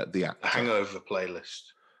 The Actor. Hangover playlist.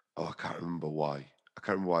 Oh, I can't remember why.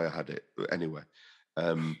 I had it. But anyway.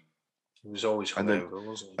 It was always hungover,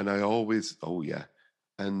 wasn't it? And I always,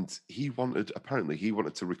 and apparently he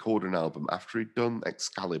wanted to record an album after he'd done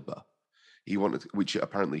Excalibur. Which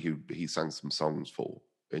apparently he sang some songs for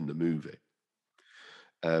in the movie.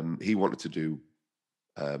 He wanted to do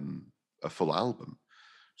a full album.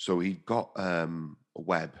 So he got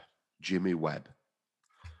Jimmy Webb,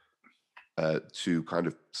 to kind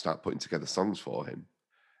of start putting together songs for him.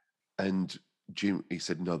 And he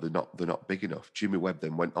said, no, they're not big enough. Jimmy Webb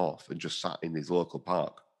then went off and just sat in his local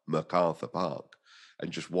park, MacArthur Park,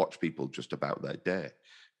 and just watched people just about their day.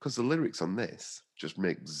 Because the lyrics on this just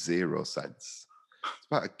make zero sense. It's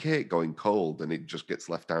about a cake going cold and it just gets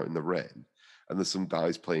left out in the rain. And there's some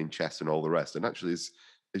guys playing chess and all the rest. And actually, as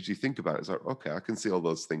you think about it, it's like, okay, I can see all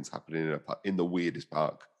those things happening in the weirdest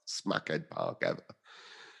park, smackhead park ever.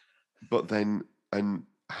 But then, and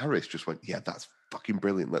Harris just went, yeah, that's fucking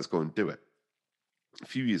brilliant. Let's go and do it. A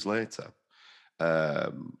few years later,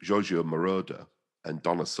 Giorgio Moroder and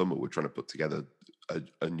Donna Summer were trying to put together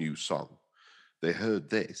a new song. They heard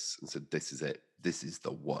this and said, this is it. This is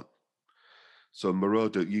the one. So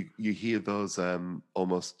Moroder, you hear those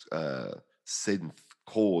almost synth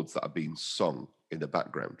chords that are being sung in the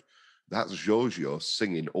background. That's Giorgio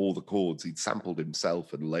singing all the chords. He'd sampled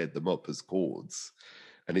himself and laid them up as chords.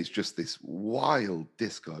 And it's just this wild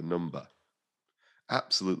disco number.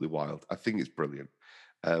 Absolutely wild. I think it's brilliant.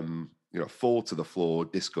 Fall to the floor,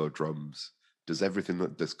 disco drums, does everything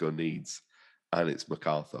that disco needs. and it's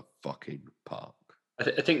MacArthur fucking Park.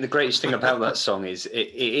 I think the greatest thing about that song is it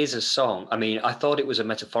is a song. I mean, I thought it was a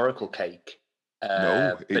metaphorical cake.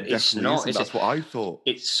 No, it but it's definitely not. isn't. Is That's it? what I thought.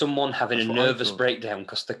 It's someone having That's a what I nervous thought. breakdown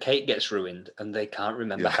because the cake gets ruined and they can't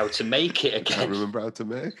remember Yeah. how to make it I can't again. remember how to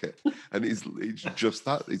make it, and it's just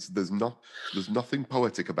that. There's nothing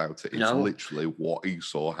poetic about it. It's No. literally what he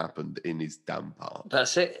saw happened in his damn park.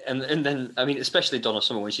 That's it. And then, I mean, especially Donna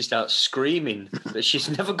Summer when she starts screaming that she's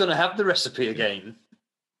never going to have the recipe again.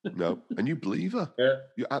 No, and you believe her. Yeah.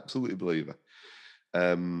 You absolutely believe her.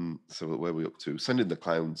 So where are we up to? Sending the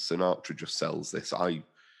Clowns. Sinatra just sells this.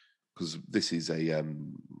 Because this is a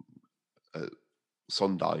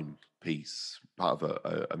Sondheim piece, part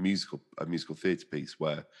of a musical theatre piece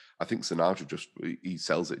where I think Sinatra he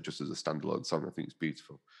sells it just as a standalone song. I think it's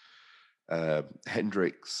beautiful.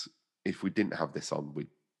 Hendrix, if we didn't have this on, we'd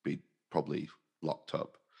be probably locked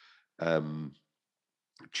up.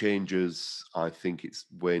 Changes, I think it's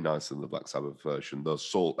way nicer than the Black Sabbath version. Those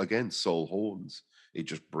soul horns, it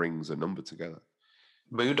just brings a number together.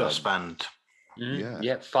 Budos Band.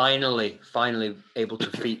 Yeah, finally able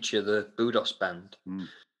to feature the Budos Band.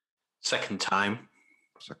 Second time.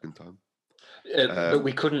 But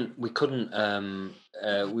we couldn't. We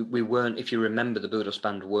weren't. If you remember, the Budos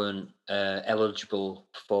Band weren't eligible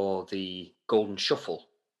for the Golden Shuffle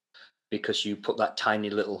because you put that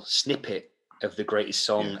tiny little snippet of the greatest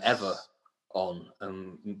song ever on.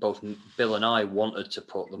 Both Bill and I wanted to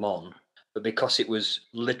put them on, but because it was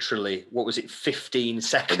literally 15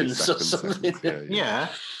 seconds or something. Yeah.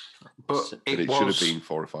 But it should have been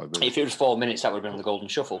 4 or 5 minutes. If it was 4 minutes, that would have been on the Golden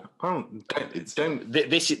Shuffle. Well, don't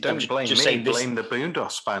blame just me. saying this, blame the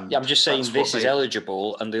Budos Band. Yeah, I'm just saying this is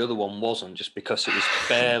eligible, and the other one wasn't, just because it was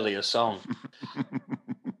barely a song.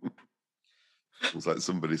 It's like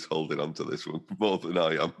somebody's holding on to this one more than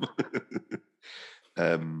I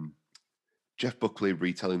am. Jeff Buckley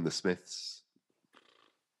retelling the Smiths.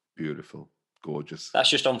 Beautiful, gorgeous. That's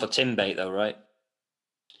just on for Tim Bate, though, right?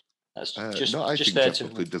 That's just no, I just think there Jeff to.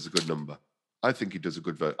 Buckley does a good number. I think he does a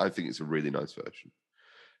good I think it's a really nice version,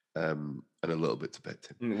 and a little bit to bit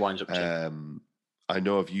Tim. It winds up. Tim. I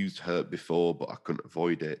know I've used Hurt before, but I couldn't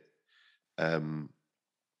avoid it.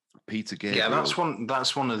 Peter Gabriel. Yeah,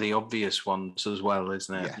 that's one of the obvious ones as well,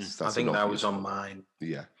 isn't it? Yes, I think that was on mine.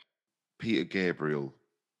 Yeah, Peter Gabriel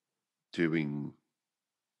doing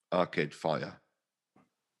Arcade Fire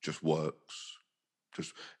just works.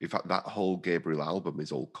 In fact, that whole Gabriel album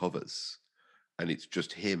is all covers, and it's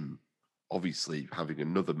just him, obviously having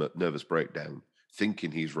another nervous breakdown, thinking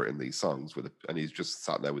he's written these songs and he's just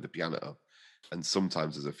sat there with a piano, and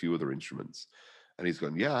sometimes there's a few other instruments, and he's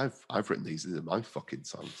going, "Yeah, I've written these are my fucking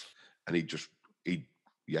songs," and he totally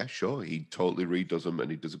redoes them, and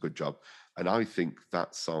he does a good job. And I think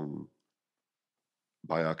that song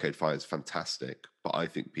by Arcade Fire is fantastic, but I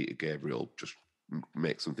think Peter Gabriel just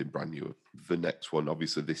make something brand new. The next one,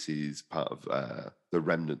 obviously, this is part of the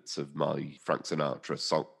remnants of my Frank Sinatra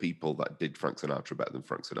song, people that did Frank Sinatra better than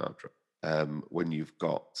Frank Sinatra. When you've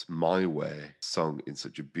got My Way sung in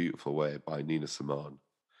such a beautiful way by Nina Simone,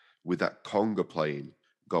 with that conga playing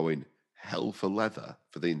going hell for leather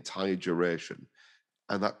for the entire duration,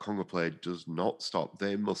 and that conga player does not stop.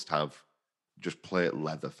 They must have just played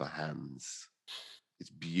leather for hands. It's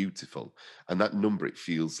beautiful. And that number, it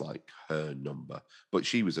feels like her number. But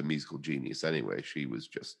she was a musical genius anyway. She was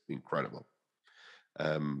just incredible.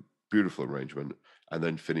 Beautiful arrangement. And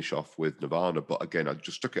then finish off with Nirvana. But again, I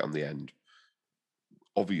just stuck it on the end.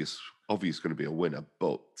 Obvious going to be a winner,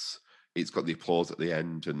 but it's got the applause at the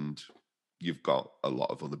end, and you've got a lot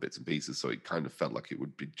of other bits and pieces, so it kind of felt like it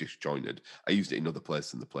would be disjointed. I used it in other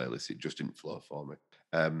places in the playlist. It just didn't flow for me.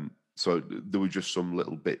 So there were just some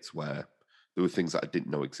little bits where there were things that I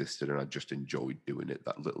didn't know existed, and I just enjoyed doing it,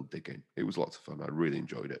 that little digging. It was lots of fun. I really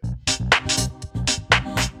enjoyed it.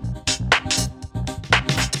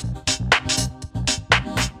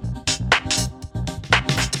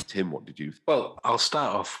 Tim, what did you think? Well, I'll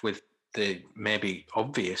start off with the maybe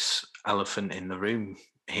obvious elephant in the room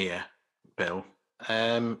here, Bill.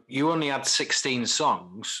 You only had 16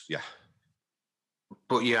 songs. Yeah.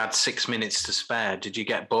 But you had 6 minutes to spare. Did you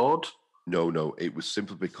get bored? No. It was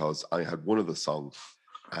simply because I had one of the songs,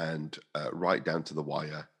 and right down to the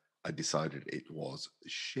wire, I decided it was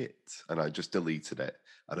shit, and I just deleted it.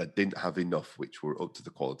 And I didn't have enough which were up to the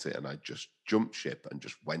quality, and I just jumped ship and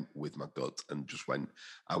just went with my gut and just went,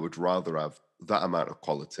 I would rather have that amount of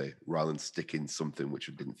quality rather than stick in something which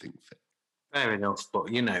I didn't think fit. Fair enough, but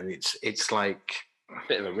it's like a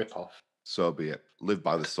bit of a rip-off. So be it. Live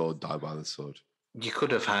by the sword, die by the sword. You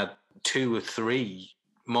could have had 2 or 3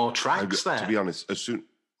 more tracks there. To be honest,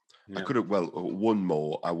 I could have, one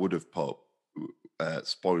more I would have put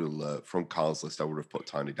spoiler alert, from Carl's list, I would have put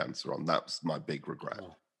Tiny Dancer on. That's my big regret.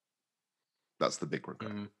 Oh. That's the big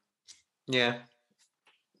regret. Yeah,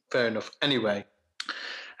 fair enough. Anyway,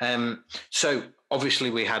 so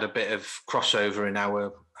obviously we had a bit of crossover in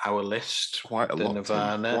our list. Quite a the lot, Tim.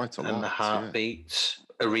 Nirvana Quite a and lot, the yeah. Heartbeats,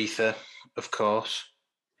 Aretha, of course.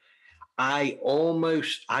 I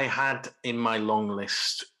had in my long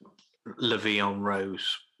list La Vie en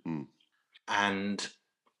Rose, and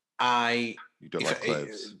you don't like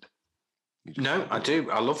Cloves? No, I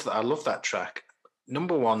do. I love that. I love that track.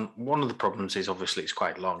 Number one of the problems is obviously it's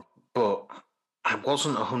quite long, but I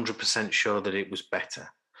wasn't 100% sure that it was better.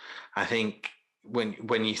 I think when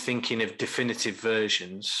you're thinking of definitive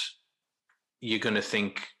versions, you're going to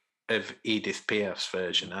think of Edith Piaf's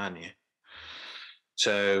version, aren't you?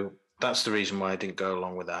 So that's the reason why I didn't go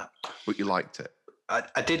along with that. But you liked it.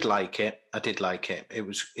 I did like it. It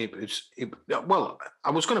was. Well, I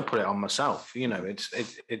was going to put it on myself. You know,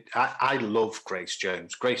 I love Grace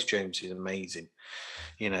Jones. Grace Jones is amazing.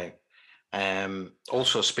 You know,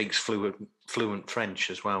 also speaks fluent French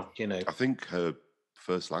as well. You know, I think her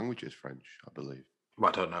first language is French, I believe.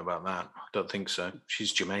 Well, I don't know about that. I don't think so.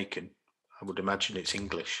 She's Jamaican. I would imagine it's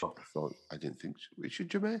English. I didn't think is she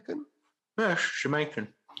Jamaican? Yeah, she's Jamaican.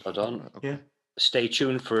 Hold on. Okay. Yeah. Stay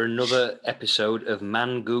tuned for another episode of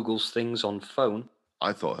Man Googles Things on Phone.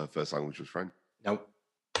 I thought her first language was French. No,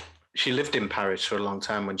 she lived in Paris for a long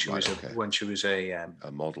time when she was a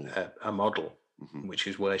model. A model, which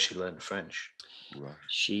is where she learned French. Right.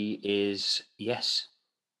 She is, yes,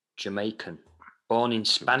 Jamaican. Born in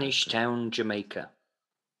Spanish Town, Jamaica.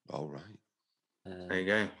 All right. There you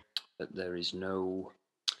go. But there is no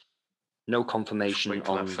confirmation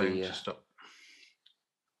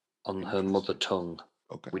on her mother tongue.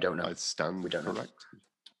 Okay. We don't know. I stand correct.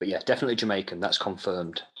 But yeah, definitely Jamaican. That's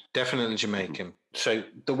confirmed. Definitely Jamaican. So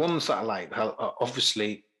the ones that I like, I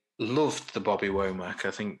obviously loved the Bobby Womack.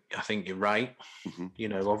 I think you're right. You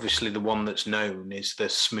know, obviously the one that's known is the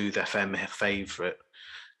Smooth FM favourite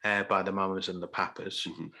by the Mamas and the Papas.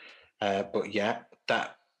 But yeah,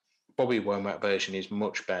 that Bobby Womack version is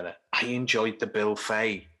much better. I enjoyed the Bill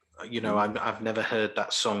Fay. You know, I've never heard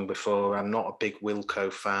that song before. I'm not a big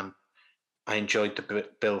Wilco fan. I enjoyed the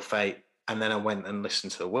Bill Fay, and then I went and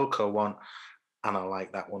listened to the Wilco one, and I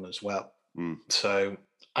like that one as well. So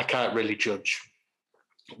I can't really judge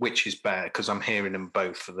which is better because I'm hearing them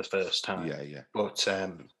both for the first time. Yeah. But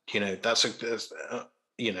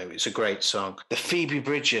you know, it's a great song. The Phoebe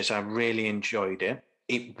Bridgers, I really enjoyed it.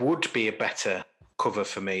 It would be a better cover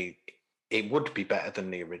for me. It would be better than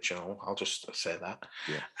the original. I'll just say that.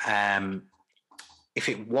 Yeah. If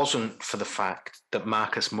it wasn't for the fact that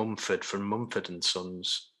Marcus Mumford from Mumford and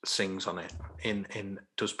Sons sings on it,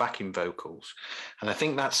 does backing vocals, and I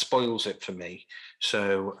think that spoils it for me.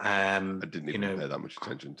 So I didn't even pay that much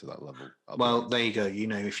attention to that level. Well, there you go. You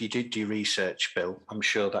know, if you did do research, Bill, I'm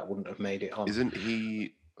sure that wouldn't have made it on. Isn't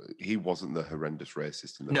he? He wasn't the horrendous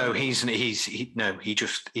racist in the. No, he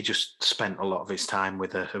just spent a lot of his time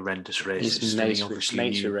with a horrendous racist. His mates with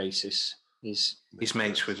racists. His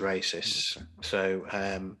mates with racists. Okay. So,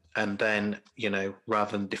 and then, you know,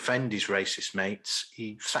 rather than defend his racist mates,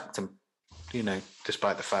 he sacked them, you know,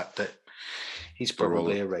 despite the fact that he's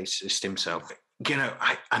probably a racist himself. You know,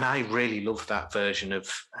 I really love that version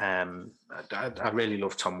of, I really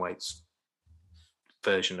love Tom Waits'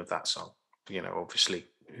 version of that song. You know, obviously,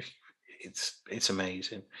 it's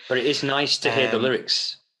amazing. But it is nice to hear the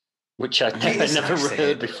lyrics, which I've never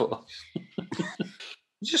heard before.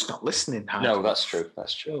 You're just not listening. No, that's true.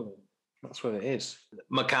 That's what it is.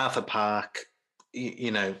 MacArthur Park,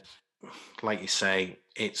 you know, like you say,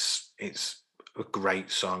 it's a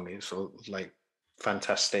great song. It's a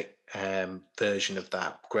fantastic version of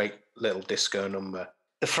that. Great little disco number.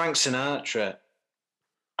 The Frank Sinatra,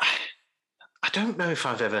 I don't know if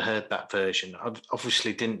I've ever heard that version. I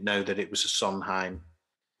obviously didn't know that it was a Sondheim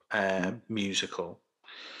musical.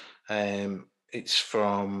 It's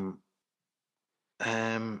from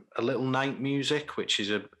A Little Night Music, which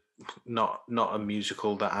is not a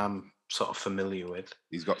musical that I'm sort of familiar with.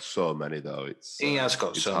 He's got so many though. He has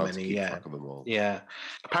got so many. Yeah, yeah.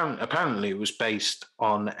 Apparently, it was based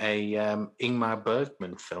on a Ingmar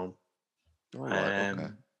Bergman film. Oh, right, okay.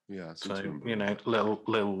 Yeah. So you know,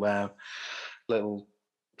 little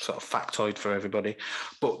sort of factoid for everybody.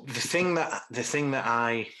 But the thing that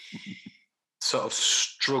I sort of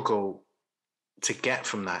struggle to get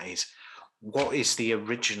from that is, what is the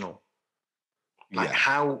original? Like,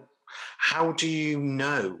 how do you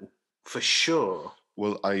know for sure?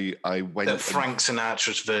 Well, I went that Frank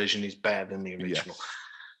Sinatra's version is better than the original. Yes.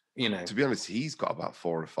 You know, to be honest, he's got about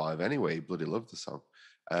 4 or 5 anyway. He bloody loved the song.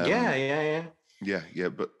 Yeah. Yeah,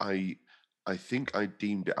 but I think I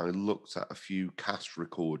deemed it. I looked at a few cast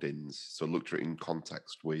recordings, so I looked at it in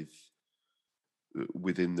context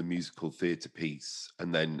within the musical theatre piece,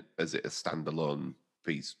 and then as it a standalone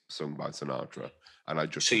piece sung by Sinatra. And I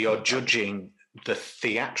just So you're judging the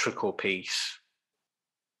theatrical piece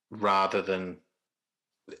rather than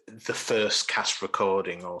the first cast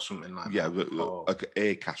recording or something like that.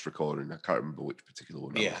 A cast recording. I can't remember which particular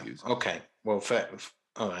one I was using. Okay. Well,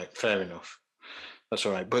 all right, fair enough. That's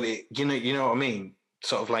all right. But you know what I mean.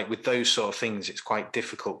 Sort of like with those sort of things, it's quite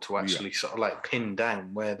difficult to actually sort of like pin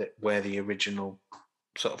down where the original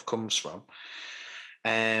sort of comes from.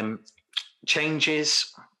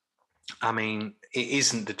 Changes. I mean, it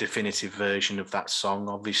isn't the definitive version of that song.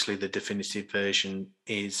 Obviously, the definitive version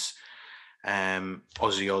is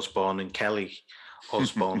Ozzy Osbourne and Kelly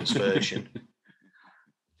Osbourne's version.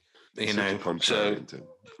 You know, so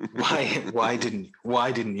why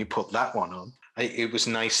didn't you put that one on? It was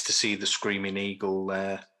nice to see the Screaming Eagle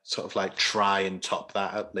sort of like try and top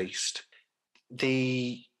that at least.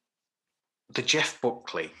 The Jeff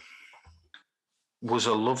Buckley was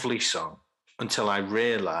a lovely song until I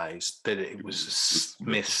realised that it was a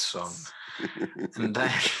Smiths song, and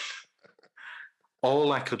then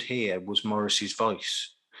all I could hear was Morrissey's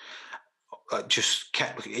voice. He just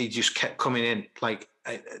kept coming in. Like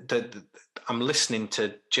I'm listening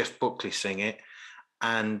to Jeff Buckley sing it,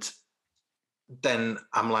 and then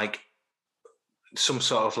I'm like, some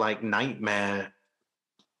sort of like nightmare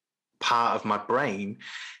part of my brain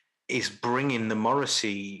is bringing the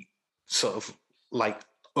Morrissey sort of like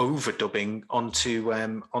overdubbing onto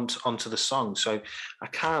the song. So I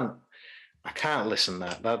can't listen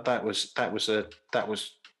to that. That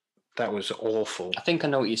was awful. I think I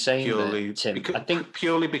know what you're saying purely, there, Tim. Because, I think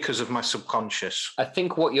purely because of my subconscious. I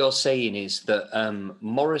think what you're saying is that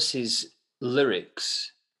Morrissey's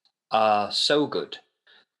lyrics are so good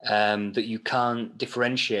that you can't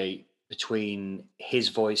differentiate between his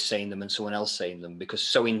voice saying them and someone else saying them, because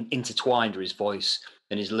so intertwined are his voice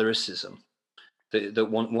and his lyricism that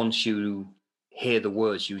once you hear the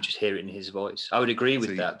words, you just hear it in his voice. I would agree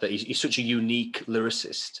with that he's such a unique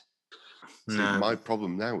lyricist. My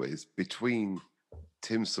problem now is between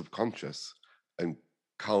Tim's subconscious and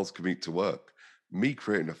Carl's commute to work, me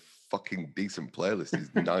creating a fucking decent playlist is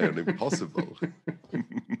nigh on impossible.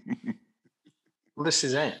 Well, this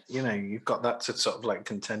is it. You know, you've got that to sort of like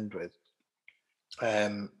contend with.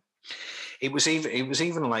 It was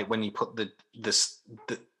even like when you put the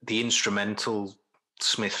instrumental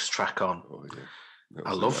Smiths track on. Oh, yeah.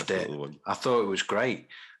 I loved it. I thought it was great.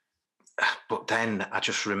 But then I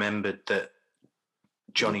just remembered that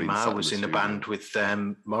Johnny Marr was in the band with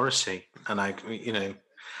Morrissey, and I, you know,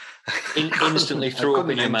 instantly threw up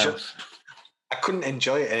in your mouth. I couldn't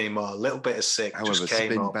enjoy it anymore. A little bit of sick just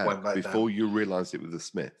came up, went back before down. You realised it was the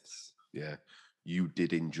Smiths. Yeah, you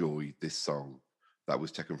did enjoy this song that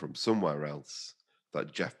was taken from somewhere else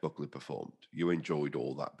that Jeff Buckley performed. You enjoyed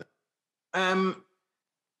all that bit.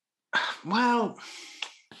 Well,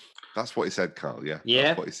 that's what he said, Carl. Yeah,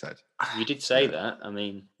 that's what he said. You did say that. I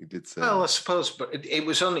mean, he did say. Well, I suppose, but it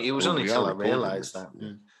was only until I realised that.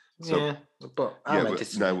 Yeah. But I let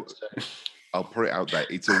it no. I'll put it out there.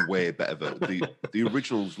 It's a way better version. The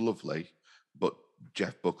original's lovely, but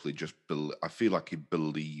Jeff Buckley I feel like he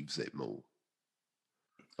believes it more.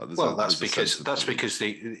 Like that's because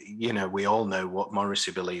we all know what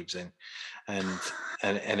Morrissey believes in, and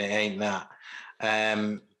it ain't that.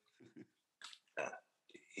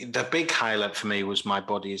 The big highlight for me was My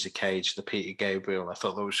Body Is a Cage, the Peter Gabriel. I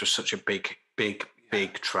thought that was just such a big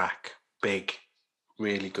track,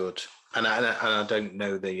 really good. And I don't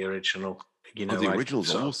know the original. You know, the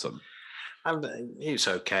original's awesome. It's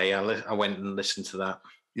okay. I went and listened to that.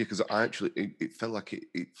 Yeah, because I actually it felt like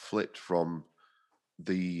it flipped from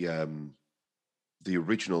the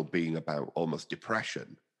original being about almost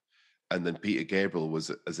depression, and then Peter Gabriel was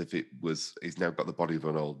as if he's now got the body of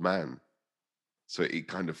an old man. So it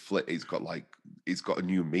kind of flipped. It's got a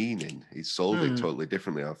new meaning. He sold it totally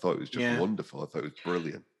differently. I thought it was just wonderful. I thought it was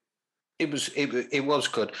brilliant. It was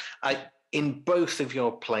good. In both of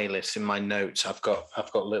your playlists, in my notes, I've got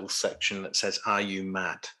a little section that says, "Are you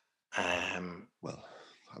mad?" Well,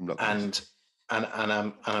 I'm not. And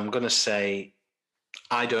I'm going to say,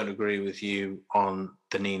 I don't agree with you on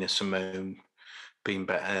the Nina Simone being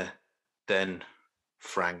better than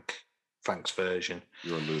Frank's version.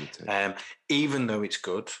 You're a lunatic. Even though it's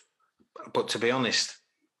good, but to be honest,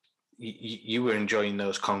 you were enjoying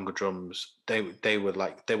those conga drums. They were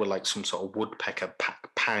like some sort of woodpecker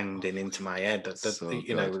pounding into my head.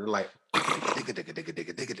 Like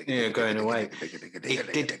going away.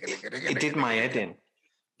 It did my head in.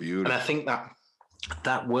 Beautiful. And I think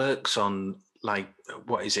that works on, like,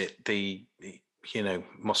 what is it?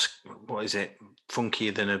 What is it?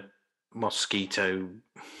 Funkier than a mosquito.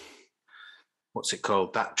 What's it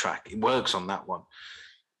called? That track. It works on that one.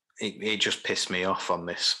 It just pissed me off on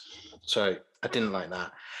this. So I didn't like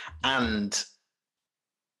that. And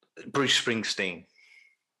Bruce Springsteen,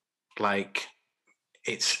 like,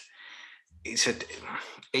 it's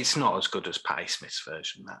not as good as Patti Smith's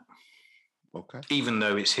version, that. Okay. Even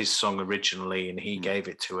though it's his song originally and he gave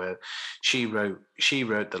it to her, she wrote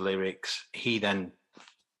the lyrics. He then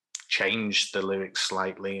changed the lyrics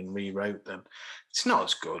slightly and rewrote them. It's not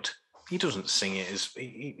as good. He doesn't sing it as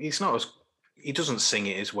he doesn't sing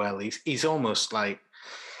it as well. He's almost like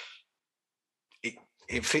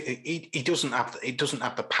he doesn't have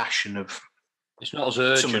the passion of. It's not as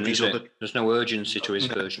urgent, is it? There's no urgency to his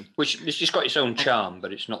version, which it's just got its own charm,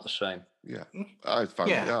 but it's not the same. Yeah, I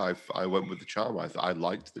went with the charm. I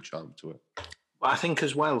liked the charm to it. I think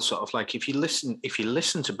as well, sort of like if you listen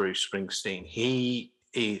to Bruce Springsteen, he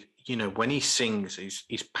when he sings,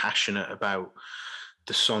 he's passionate about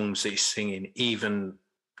the songs that he's singing, even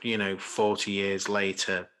 40 years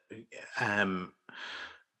later. When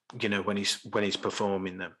he's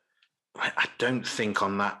performing them, I don't think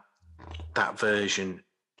on that version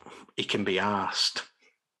he can be asked.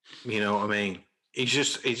 You know what I mean? He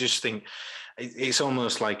just think it's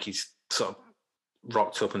almost like he's sort of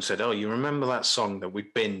rocked up and said, "Oh, you remember that song that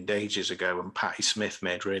we binned ages ago and Patti Smith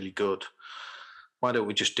made really good? Why don't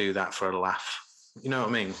we just do that for a laugh?" You know what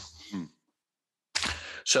I mean?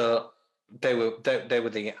 So they were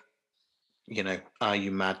the "Are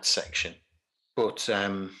You Mad" section, but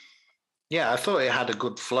I thought it had a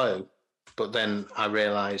good flow. But then I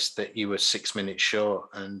realised that you were 6 minutes short,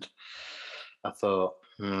 and I thought,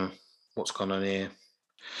 what's gone on here?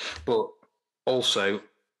 But also,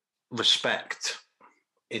 Respect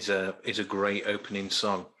is a great opening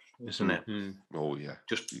song, isn't it? Oh yeah,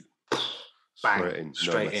 just bang,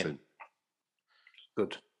 straight in.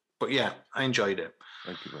 Good, but yeah, I enjoyed it.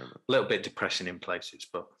 Thank you very much. A little bit depressing in places,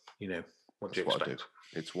 but what do you expect?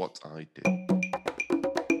 It's what I did.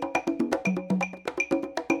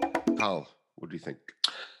 Al, what do you think?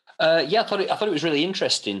 I thought it was really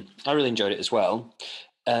interesting. I really enjoyed it as well.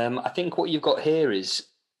 I think what you've got here is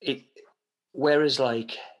it. Whereas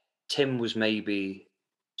like Tim was maybe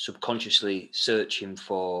subconsciously searching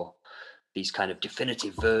for these kind of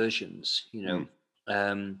definitive versions,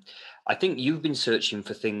 I think you've been searching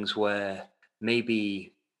for things where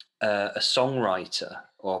maybe a songwriter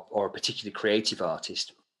or a particularly creative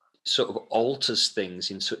artist sort of alters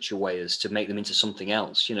things in such a way as to make them into something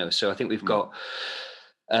else, So I think we've got,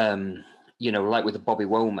 like with the Bobby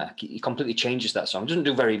Womack, he completely changes that song. It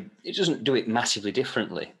doesn't do it massively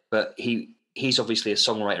differently, but he's obviously a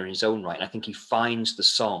songwriter in his own right. And I think he finds the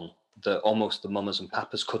song that almost the Mamas and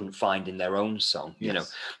Papas couldn't find in their own song,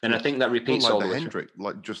 And I think that repeats all the way through.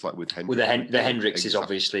 Just like with Hendrix. With the Hendrix is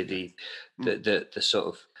obviously the sort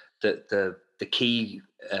of the key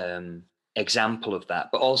example of that,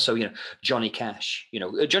 but also Johnny Cash,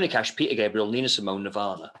 Peter Gabriel, Nina Simone,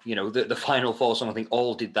 Nirvana, the final four songs I think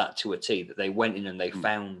all did that to a T, that they went in and they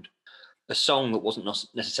found a song that wasn't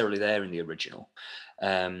necessarily there in the original,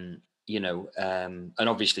 and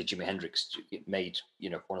obviously Jimi Hendrix made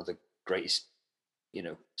one of the greatest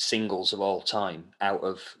singles of all time out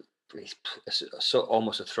of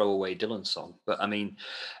almost a throwaway Dylan song, but I mean,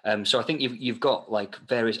 so I think you've got like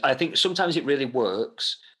various. I think sometimes it really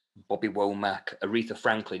works. Bobby Womack, Aretha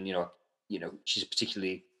Franklin, she's a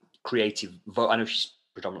particularly creative. I know she's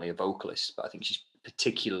predominantly a vocalist, but I think she's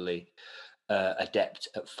particularly adept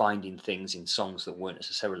at finding things in songs that weren't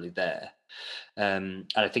necessarily there.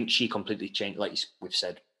 And I think she completely changed, like we've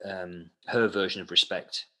said, her version of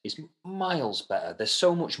Respect is miles better. There's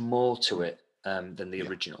so much more to it than the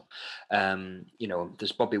original.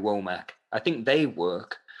 There's Bobby Womack. I think they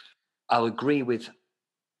work. I'll agree with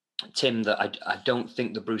Tim that I don't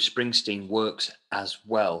think the Bruce Springsteen works as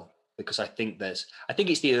well, because I think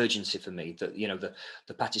it's the urgency for me that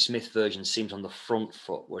the Patti Smith version seems on the front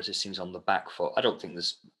foot, whereas it seems on the back foot. I don't think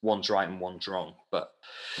there's one's right and one's wrong, but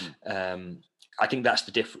I think that's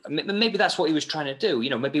the difference. Maybe that's what he was trying to do.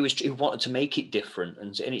 Maybe he wanted to make it different,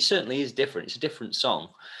 and it certainly is different. It's a different song.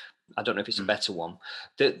 I don't know if it's a better one.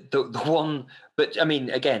 The one, but I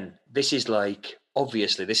mean, again, this is like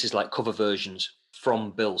cover versions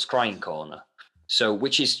from Bill's Crying Corner. So,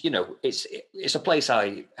 which is, it's a place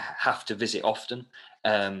I have to visit often.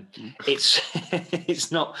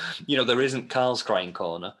 It's not, there isn't Carl's Crying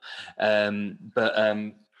Corner. But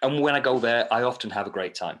and when I go there, I often have a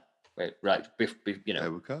great time. Right.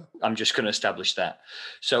 There we go. I'm just going to establish that.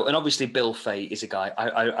 So, and obviously Bill Fay is a guy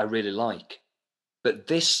I really like. But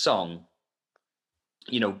this song,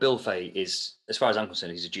 Bill Fay is, as far as I'm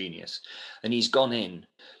concerned, he's a genius, and he's gone in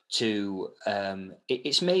to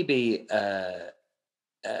it's maybe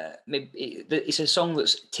it's a song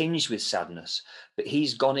that's tinged with sadness, but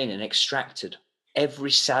he's gone in and extracted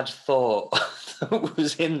every sad thought that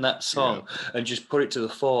was in that song and just put it to the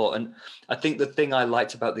fore. And I think the thing I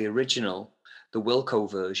liked about the original, the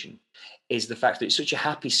Wilco version, is the fact that it's such a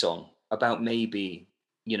happy song about maybe,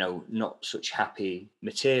 not such happy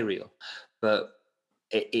material, but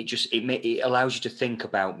it allows you to think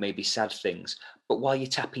about maybe sad things, but while you're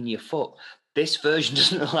tapping your foot. This version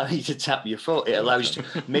doesn't allow you to tap your foot. It allows you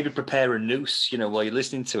to maybe prepare a noose, while you're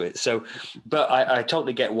listening to it. So, but I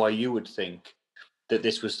totally get why you would think that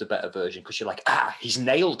this was the better version, because you're like, he's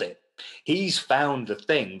nailed it. He's found the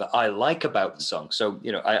thing that I like about the song. So,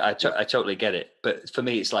 I totally get it. But for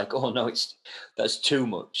me, it's like, oh no, that's too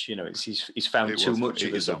much. He's found too much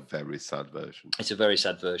of the song. It's a very sad version. It's a very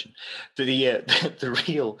sad version. The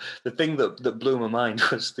thing that blew my mind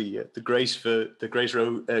was the Grace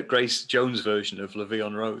Jones version of La Vie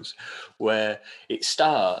en Rose, where it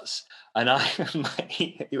starts, and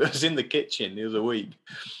it was in the kitchen the other week,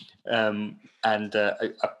 and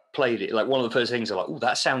I played it. Like, one of the first things I'm like, oh,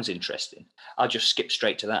 that sounds interesting. I'll just skip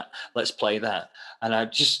straight to that. Let's play that. And I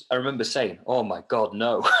remember saying, oh my God,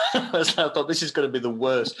 no. I thought, this is going to be the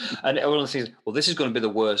worst. And everyone thinks, well, this is going to be the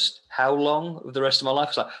worst. How long of the rest of my life?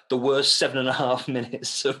 It's like the worst 7.5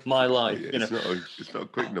 minutes of my life. It's not a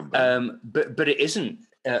quick number. But it isn't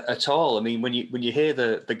at all. I mean, when you hear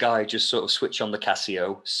the guy just sort of switch on the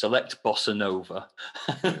Casio, select bossa nova,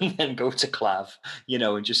 and then go to clav,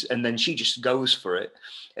 and then she just goes for it.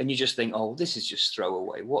 And you just think, oh, this is just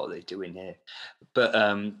throwaway. What are they doing here? But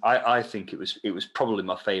I think it was probably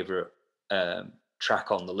my favourite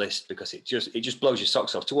track on the list, because it just blows your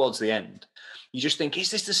socks off towards the end. You just think,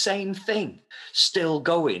 is this the same thing still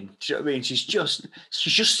going? Do you know what I mean? She's just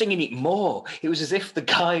singing it more. It was as if the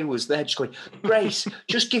guy was there just going, Grace,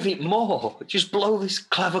 just give it more. Just blow this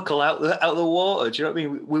clavicle out the water. Do you know what I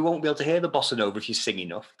mean? We won't be able to hear the bossa nova if you sing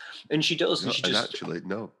enough. And she does.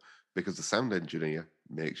 No, because the sound engineer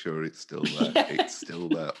makes sure it's still there. It's still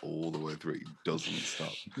there all the way through. It doesn't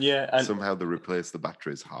stop. Yeah. And somehow they replace the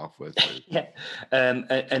batteries halfway through. Yeah.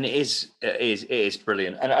 And it is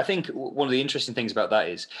brilliant. And I think one of the interesting things about that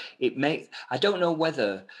is I don't know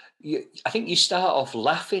whether I think you start off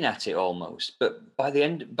laughing at it almost, but by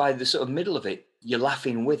the sort of middle of it, you're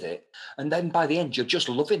laughing with it. And then by the end, you're just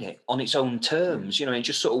loving it on its own terms. It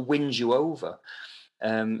just sort of wins you over.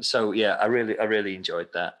 So yeah, I really enjoyed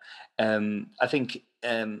that. I think,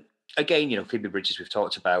 again, Phoebe Bridgers we've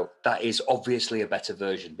talked about, that is obviously a better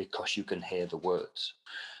version because you can hear the words.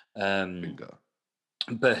 Bingo.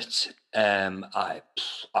 But I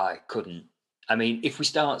couldn't. I mean, if we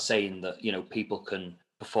start saying that, people can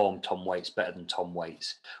perform Tom Waits better than Tom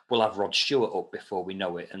Waits, we'll have Rod Stewart up before we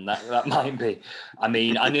know it, and that might be. I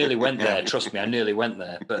mean, I nearly went there. Trust me, I nearly went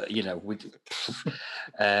there. But we.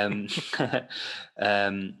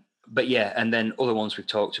 But yeah, and then other ones we've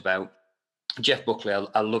talked about. Jeff Buckley,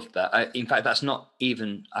 I loved that. In fact, that's not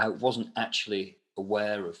even. I wasn't actually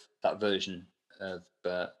aware of that version of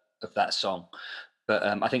that song. But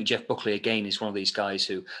I think Jeff Buckley, again, is one of these guys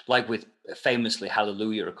who, like with famously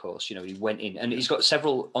Hallelujah, of course, he went in, and he's got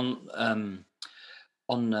several on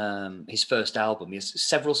his first album. He has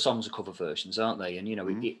several songs of cover versions, aren't they? And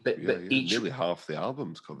each nearly half the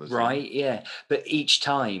album's covers, right? Yeah, but each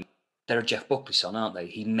time they're a Jeff Buckley song, aren't they?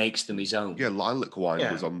 He makes them his own. Yeah, Lilac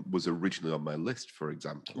Wine was originally on my list, for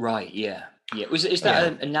example. Right? Yeah. Is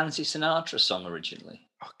that a Nancy Sinatra song originally?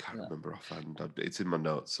 I can't remember offhand. It's in my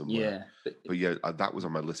notes somewhere. Yeah, but yeah, that was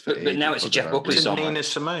on my list for. But now it's a Jeff Buckley song. Nina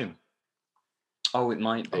Simone. Oh, it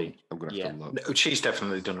might be. I'm going to have to look. No, she's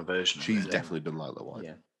definitely done a version. She's definitely done Lilac Wine.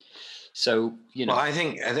 Yeah. So Well, I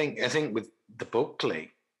think with the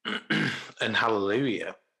Buckley and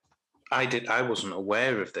Hallelujah, I wasn't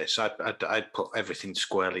aware of this. I'd put everything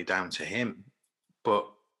squarely down to him, but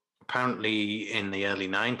apparently in the early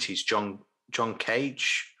 90s, John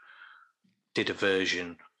Cage did a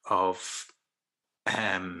version of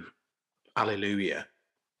Hallelujah,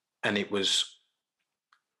 and it was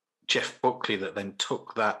Jeff Buckley that then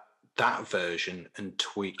took that version and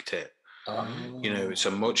tweaked it. Oh. It's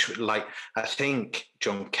a much like, I think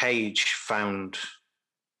John Cage found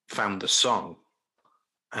the song,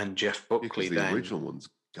 and Jeff Buckley because the original one's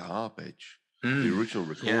garbage. The original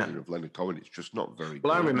recording of Leonard Cohen, it's just not very good.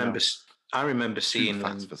 Well, I remember seeing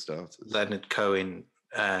for starters. Leonard Cohen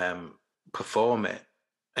perform it,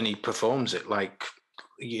 and he performs it like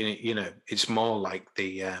it's more like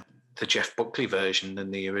the the Jeff Buckley version than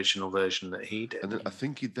the original version that he did. And then I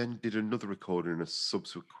think he then did another recording in a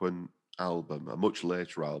subsequent album, a much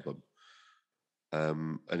later album.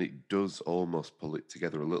 And it does almost pull it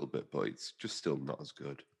together a little bit, but it's just still not as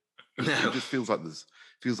good. It just feels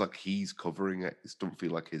like he's covering it. It doesn't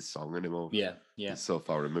feel like his song anymore. Yeah. It's so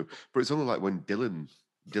far removed. But it's only like when Dylan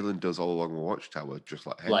does All Along the Watchtower, just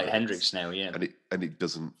like Hendrix. Like Hendrix now, yeah. And it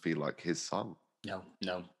doesn't feel like his song.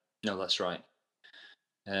 No, that's right.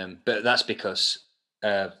 But that's because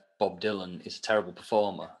Bob Dylan is a terrible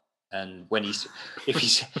performer, and when if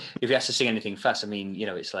he has to sing anything fast, I mean,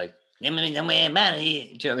 it's like, do you know what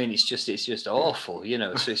I mean? It's just awful,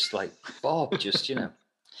 It's just like, Bob, just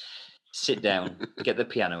sit down, get the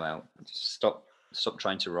piano out, stop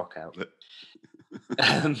trying to rock out.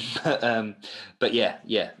 But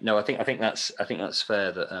yeah. No, I think that's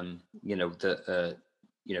fair that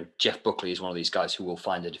Jeff Buckley is one of these guys who will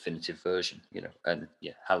find a definitive version, and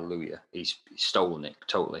yeah, hallelujah, he's stolen it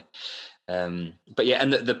totally. But yeah,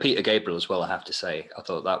 and the Peter Gabriel as well, I have to say, I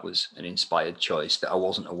thought that was an inspired choice that I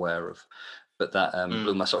wasn't aware of, but that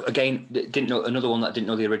blew my soul. Again, didn't know another one that I didn't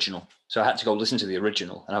know the original, so I had to go listen to the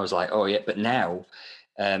original, and I was like, oh yeah, but now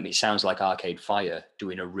it sounds like Arcade Fire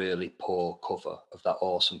doing a really poor cover of that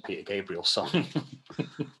awesome Peter Gabriel song.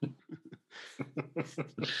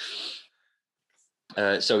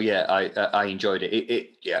 So yeah, I enjoyed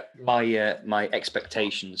it. My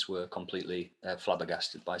expectations were completely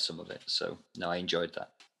flabbergasted by some of it. So no, I enjoyed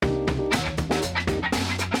that.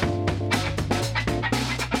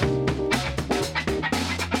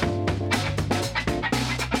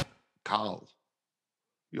 Carl,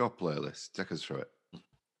 your playlist, take us through it.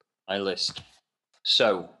 My list.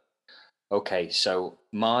 So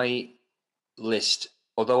my list,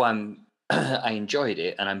 although I enjoyed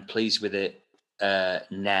it and I'm pleased with it.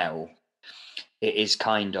 Now it is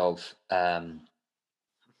kind of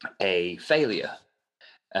a failure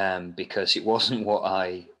because it wasn't what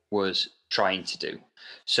I was trying to do.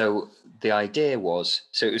 So the idea was,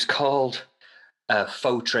 it was called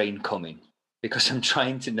Faux Train Coming, because I'm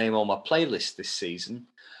trying to name all my playlists this season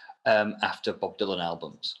after Bob Dylan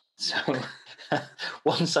albums. So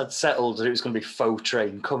once I'd settled that it was going to be Faux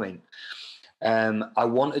Train Coming, I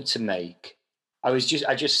wanted to make. I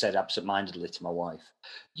just said absentmindedly to my wife,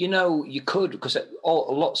 you could, because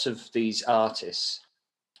lots of these artists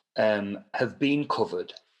have been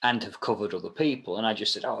covered and have covered other people. And I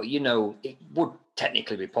just said, it would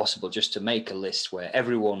technically be possible just to make a list where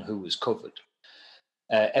everyone who was covered,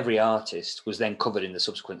 every artist was then covered in the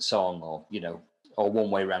subsequent song, or one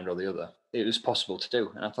way round or the other. It was possible to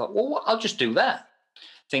do. And I thought, well, I'll just do that,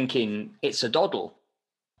 thinking it's a doddle.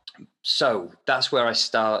 So that's where I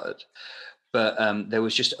started. But there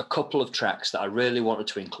was just a couple of tracks that I really wanted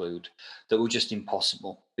to include that were just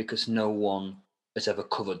impossible because no one has ever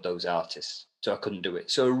covered those artists. So I couldn't do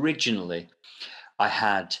it. So originally I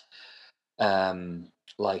had All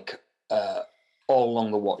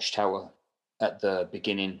Along the Watchtower at the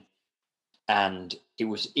beginning, and it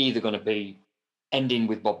was either going to be ending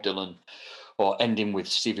with Bob Dylan or ending with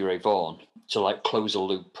Stevie Ray Vaughan to close a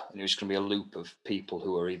loop. And it was going to be a loop of people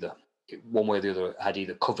who are either one way or the other had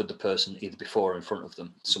either covered the person either before or in front of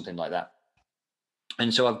them, something like that.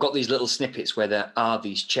 And so I've got these little snippets where there are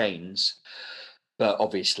these chains, but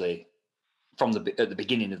obviously at the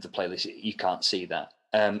beginning of the playlist you can't see that.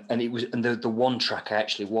 And the one track I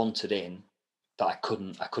actually wanted in that I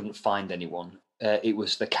couldn't find anyone. It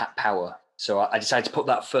was the Cat Power. So I decided to put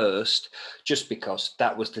that first, just because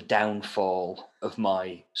that was the downfall of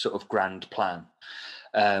my sort of grand plan.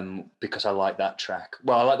 Because I like that track.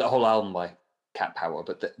 Well, I like the whole album by Cat Power,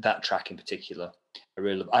 but that track in particular, I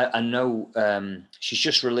really love. I know she's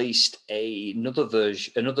just released another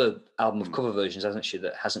album of cover versions, hasn't she?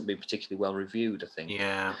 That hasn't been particularly well reviewed, I think.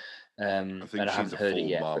 Yeah. I think she's a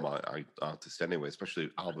full Marmite artist anyway, especially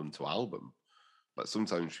album to album. But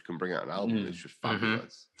sometimes you can bring out an album that's just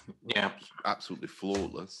fabulous. Yeah, absolutely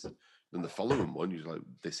flawless. Then the following one, you're like,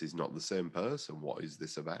 this is not the same person. What is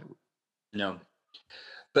this about? No.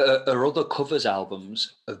 But her other covers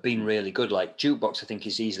albums have been really good. Like Jukebox, I think,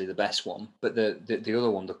 is easily the best one. But the other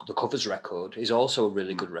one, the covers record, is also a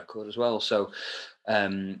really good record as well. So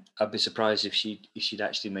I'd be surprised if she'd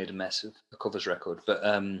actually made a mess of the covers record. But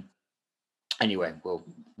anyway, we'll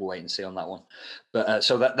wait and see on that one. But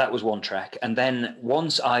so that was one track. And then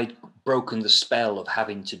once I'd broken the spell of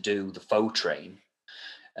having to do the Faux Train,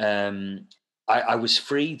 I was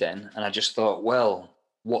free then. And I just thought, well,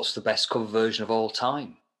 what's the best cover version of all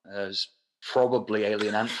time? It's probably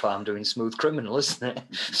Alien Ant Farm doing Smooth Criminal, isn't it?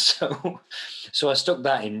 So I stuck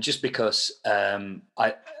that in just because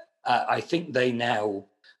I think they now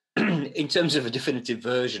in terms of a definitive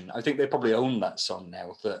version, I think they probably own that song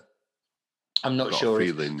now. That I'm not Got a sure,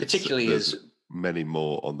 if, feeling particularly there's as many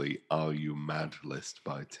more on the "Are You Mad" list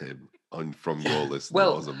by Tim, and from your list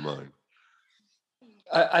Well, than was on mine.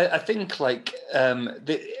 I think like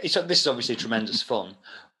this is obviously tremendous fun,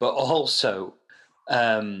 but also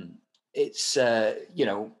it's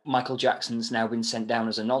Michael Jackson's now been sent down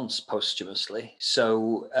as a nonce posthumously,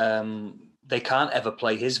 so they can't ever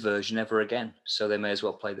play his version ever again. So they may as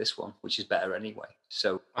well play this one, which is better anyway.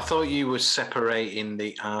 So I thought you were separating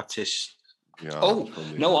the artist. Yeah, oh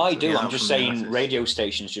no, I do. Yeah, I'm just from the saying artist. radio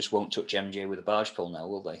stations just won't touch MJ with a barge pole now,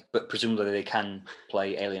 will they? But presumably they can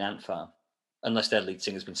play Alien Ant Farm, unless their lead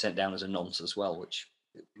singer's been sent down as a nonce as well, which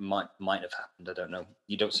might have happened. I don't know.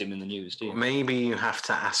 You don't see them in the news, do you? Maybe you have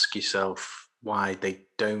to ask yourself why they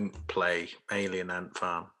don't play Alien Ant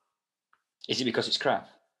Farm. Is it because it's crap?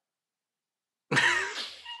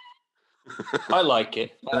 I like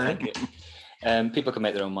it. People can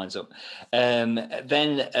make their own minds up. Then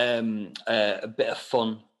a bit of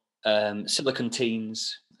fun. Silicon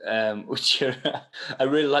Teens, which I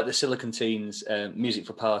really like the Silicon Teens Music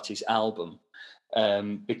for Parties album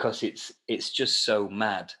because it's just so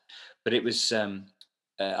mad. But it was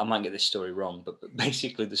I might get this story wrong, but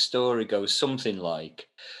basically the story goes something like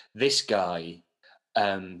this guy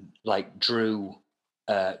like drew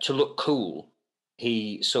to look cool.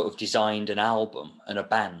 He sort of designed an album and a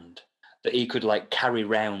band that he could like carry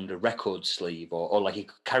around a record sleeve or like he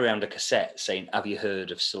could carry around a cassette saying, "Have you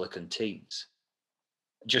heard of Silicon Teens?"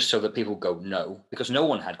 Just so that people go, no, because no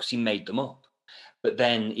one had, because he made them up. But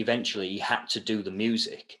then eventually he had to do the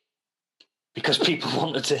music because people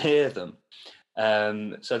wanted to hear them.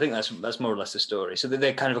 So I think that's more or less the story. So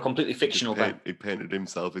they're kind of a completely fictional band. He painted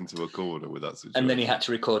himself into a corner with that situation. And then he had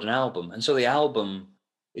to record an album. And so the album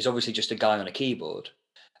is obviously just a guy on a keyboard,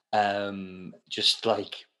 just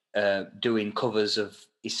like doing covers of,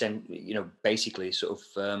 basically sort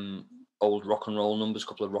of old rock and roll numbers, a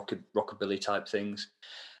couple of rockabilly type things.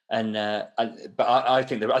 And but I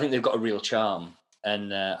think they've got a real charm.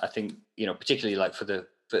 And I think, particularly like for the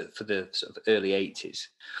sort of early 80s,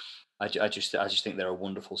 I just think they're a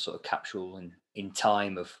wonderful sort of capsule in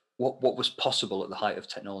time of what was possible at the height of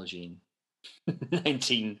technology in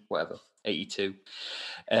 1982.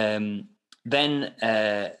 Then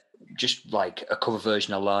just like a cover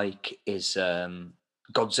version I like is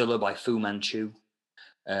Godzilla by Fu Manchu.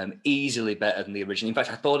 Easily better than the original. In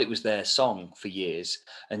fact, I thought it was their song for years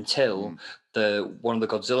until one of the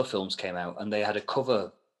Godzilla films came out and they had a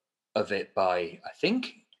cover of it by,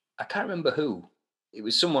 I can't remember who. It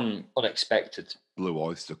was someone unexpected. Blue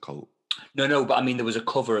Oyster Cult. No, but I mean, there was a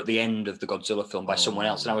cover at the end of the Godzilla film by someone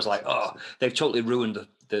else, and I was like, oh, they've totally ruined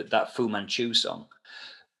that Fu Manchu song.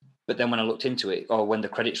 But then when I looked into it, or when the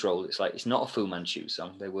credits rolled, it's like, it's not a Fu Manchu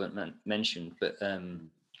song. They weren't mentioned. But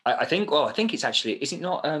I think it's actually, is it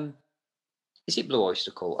not, is it Blue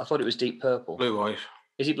Oyster Cult? I thought it was Deep Purple. Blue Oyster.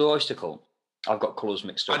 Is it Blue Oyster Cult? I've got colours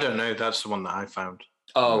mixed up. I don't know. That's the one that I found.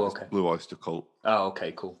 Oh, okay. Blue Oyster Cult. Oh,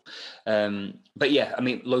 okay, cool. But yeah, I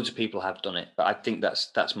mean, loads of people have done it, but I think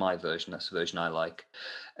that's my version. That's the version I like.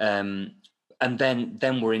 And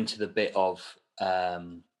then we're into the bit of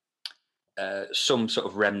some sort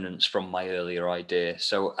of remnants from my earlier idea.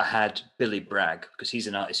 So I had Billy Bragg, because he's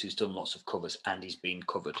an artist who's done lots of covers and he's been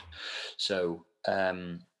covered. So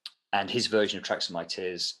and his version of Tracks of My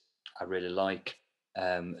Tears I really like.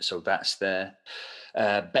 So that's there.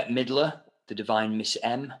 Bette Midler, The Divine Miss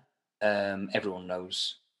M. Everyone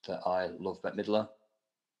knows that I love Bette Midler.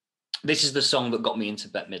 This is the song that got me into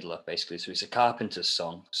Bette Midler, basically. So it's a Carpenter's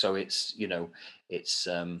song. So it's, it's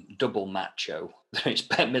double macho. It's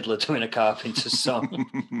Bette Midler doing a Carpenter's song.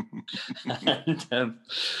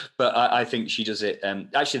 But I think she does it.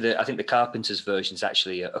 Actually, I think the Carpenters version is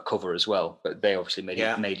actually a cover as well. But they obviously made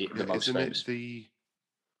it the most famous.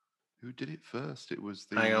 Who did it first? It was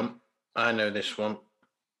the... Hang on. I know this one.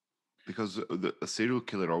 Because a serial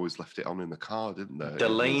killer always left it on in the car, didn't they?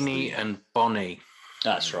 Delaney and Bonnie.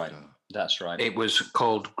 That's right. That's right. It was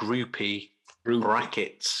called Groupie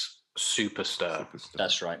brackets Superstar.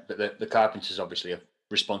 That's right. But the Carpenters obviously are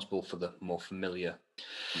responsible for the more familiar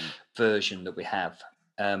version that we have.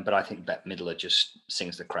 But I think Bette Midler just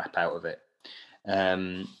sings the crap out of it.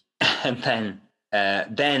 And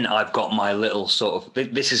then I've got my little sort of,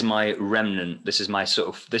 this is my remnant. This is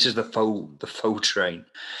the faux train,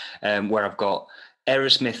 where I've got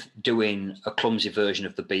Aerosmith doing a clumsy version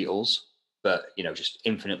of the Beatles, but just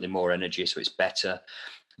infinitely more energy, so it's better.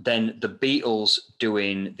 Then the Beatles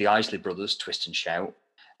doing the Isley Brothers, Twist and Shout,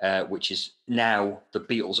 which is now the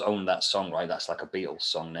Beatles own that song, right? That's like a Beatles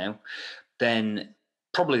song now. Then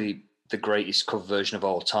probably the greatest cover version of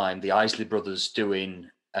all time. The Isley Brothers doing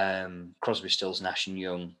Crosby, Stills, Nash and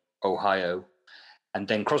Young, Ohio, and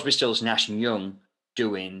then Crosby, Stills, Nash and Young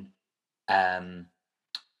doing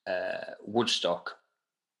Woodstock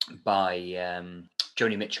by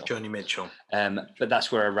Joni Mitchell. Joni Mitchell. But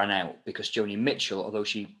that's where I ran out, because Joni Mitchell, although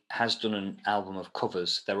she has done an album of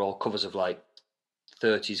covers, they're all covers of like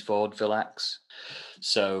 30s vaudeville acts.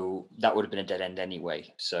 So that would have been a dead end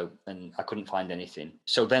anyway. So, and I couldn't find anything.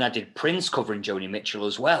 So then I did Prince covering Joni Mitchell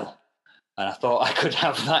as well. And I thought I could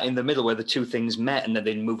have that in the middle where the two things met and then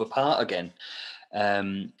they'd move apart again.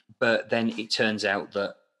 But then it turns out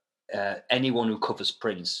that anyone who covers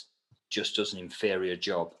Prince just does an inferior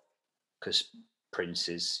job, because Prince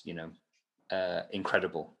is,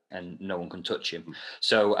 incredible and no one can touch him.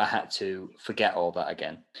 So I had to forget all that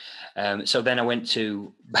again. So then I went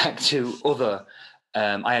back to other,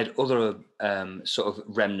 I had other sort of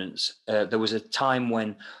remnants. There was a time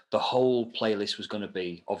when the whole playlist was going to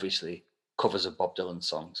be, obviously, covers of Bob Dylan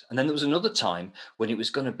songs. And then there was another time when it was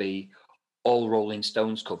going to be all Rolling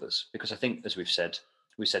Stones covers, because I think, as we said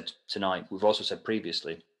tonight, we've also said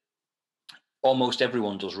previously, almost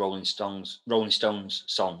everyone does Rolling Stones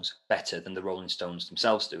songs better than the Rolling Stones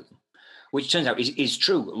themselves do them, which turns out is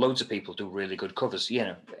true. Loads of people do really good covers.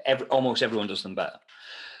 Almost everyone does them better.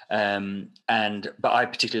 But I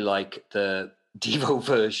particularly like the Devo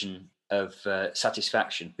version of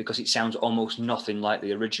Satisfaction, because it sounds almost nothing like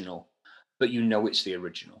the original, but it's the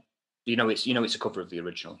original. It's a cover of the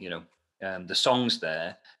original. The song's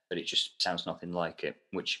there, but it just sounds nothing like it,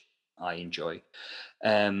 which I enjoy.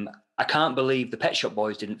 I can't believe the Pet Shop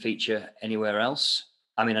Boys didn't feature anywhere else.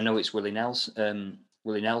 I mean, I know it's Willie Nelson,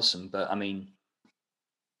 but I mean,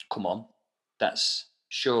 come on, that's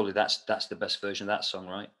the best version of that song,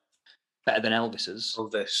 right? Better than Elvis's.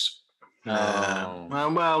 Elvis.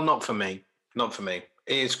 Well, not for me. Not for me.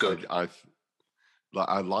 It is good. I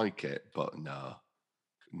like it, but no.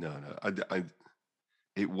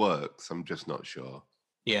 It works. I'm just not sure.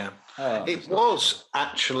 Yeah, it was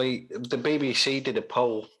actually, the BBC did a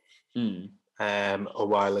poll a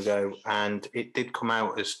while ago, and it did come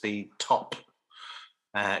out as the top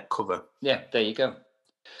cover. Yeah, there you go.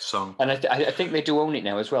 Song, and I think they do own it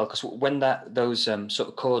now as well, because when those sort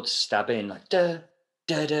of chords stab in, like da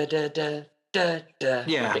da da da da da da,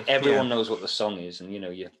 everyone knows what the song is, and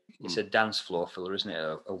it's a dance floor filler, isn't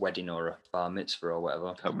it? A wedding or a bar mitzvah or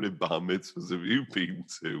whatever. How many bar mitzvahs have you been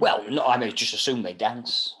to? Well, no, I mean, just assume they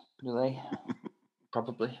dance, do they?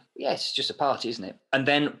 Probably. Yeah, it's just a party, isn't it? And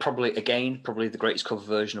then probably the greatest cover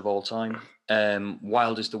version of all time,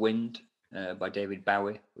 Wild as the Wind by David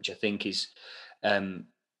Bowie, which I think is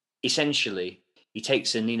essentially, he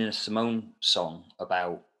takes a Nina Simone song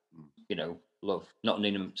about, love. Not a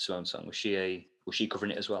Nina Simone song. Was she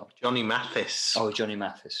covering it as well? Johnny Mathis. Oh, Johnny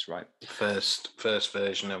Mathis, right. First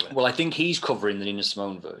version of it. Well, I think he's covering the Nina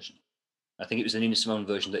Simone version. I think it was the Nina Simone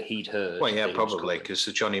version that he'd heard. Well, yeah, probably, because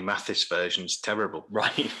the Johnny Mathis version's terrible.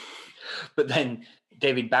 Right. But then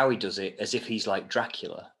David Bowie does it as if he's like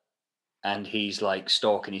Dracula, and he's like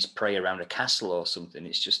stalking his prey around a castle or something.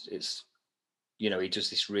 He does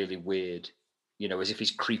this really weird, as if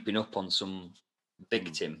he's creeping up on some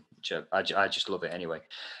victim, which I just love it anyway.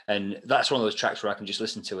 And that's one of those tracks where I can just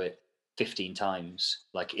listen to it 15 times,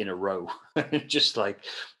 like in a row, just like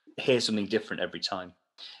hear something different every time.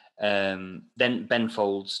 Then Ben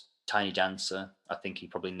Folds' Tiny Dancer, I think he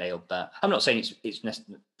probably nailed that. I'm not saying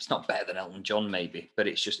it's not better than Elton John maybe, but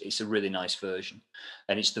it's a really nice version,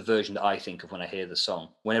 and it's the version that I think of when I hear the song.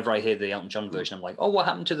 Whenever I hear the Elton John version, I'm like, oh, what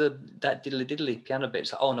happened to that diddly diddly piano bit?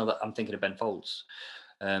 It's like, oh no, I'm thinking of Ben Folds.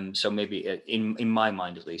 So maybe in my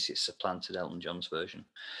mind at least, it's supplanted Elton John's version.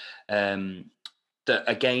 That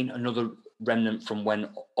again, another remnant from when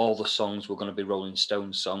all the songs were going to be Rolling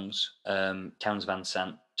Stones songs. Townes Van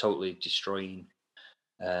Sant totally destroying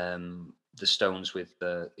the Stones with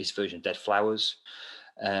his version of Dead Flowers.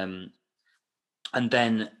 And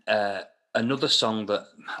then another song that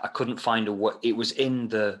I couldn't find it was in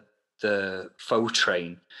the Faux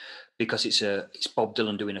Train, because it's Bob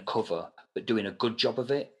Dylan doing a cover, but doing a good job of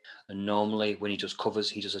it. And normally when he does covers,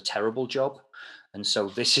 he does a terrible job. And so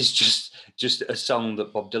this is just a song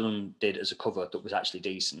that Bob Dylan did as a cover that was actually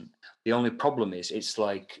decent. The only problem is it's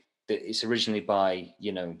originally by,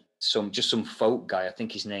 some folk guy. I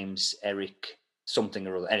think his name's Eric something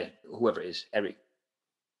or other, whoever it is, Eric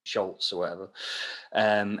Schultz or whatever.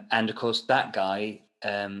 And of course that guy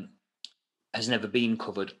has never been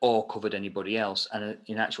covered or covered anybody else. And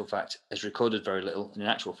in actual fact, has recorded very little. And in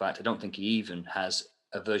actual fact, I don't think he even has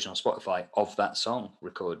a version on Spotify of that song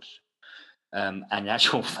recorded. And in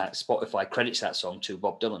actual fact, Spotify credits that song to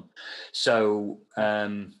Bob Dylan. So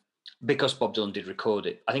because Bob Dylan did record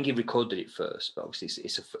it. I think he recorded it first, but obviously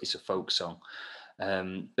it's a folk song.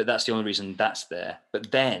 But that's the only reason that's there.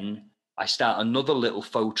 But then I start another little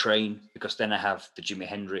faux train, because then I have the Jimi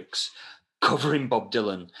Hendrix covering Bob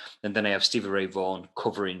Dylan, and then I have Stevie Ray Vaughan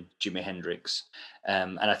covering Jimi Hendrix.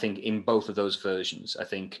 And I think in both of those versions, I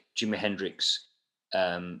think Jimi Hendrix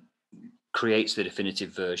creates the definitive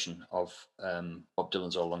version of Bob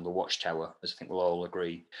Dylan's All Along the Watchtower, as I think we'll all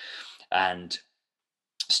agree. And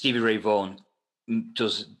Stevie Ray Vaughan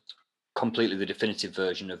does completely the definitive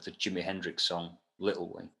version of the Jimi Hendrix song,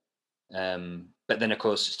 Little Wing. But then, of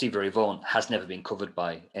course, Stevie Ray Vaughan has never been covered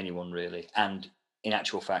by anyone, really. And in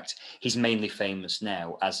actual fact, he's mainly famous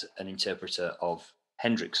now as an interpreter of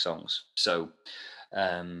Hendrix songs. So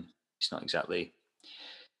it's not exactly,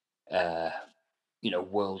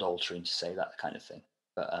 world altering to say that kind of thing.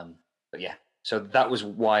 But yeah, so that was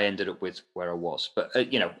why I ended up with where I was. But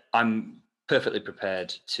I'm perfectly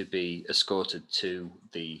prepared to be escorted to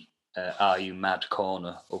the Are You Mad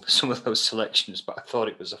corner over some of those selections, but I thought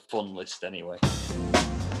it was a fun list anyway.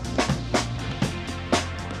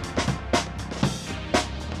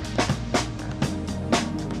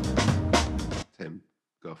 Tim,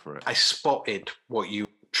 go for it. I spotted what you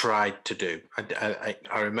tried to do.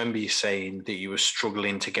 I remember you saying that you were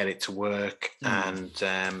struggling to get it to work, and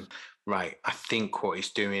right, I think what he's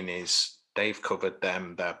doing is they've covered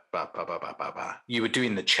them. You were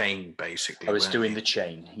doing the chain, basically. I was doing the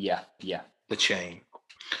chain. Yeah. The chain.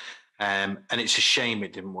 And it's a shame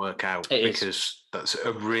it didn't work out, because that's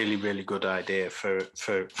a really, really good idea for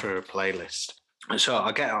a playlist. So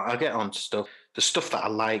I'll get on to stuff. The stuff that I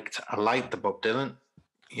liked the Bob Dylan.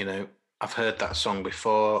 I've heard that song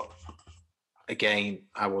before. Again,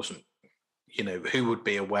 I wasn't, who would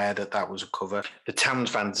be aware that was a cover? The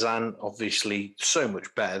Townes Van Zandt, obviously, so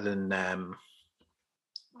much better than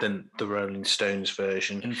the Rolling Stones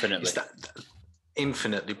version. Infinitely. Is that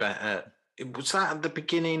infinitely better? Was that at the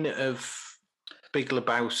beginning of Big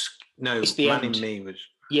Lebowski? No, it's the Man end. in Me was.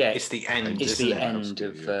 Yeah, it's the end. It's the end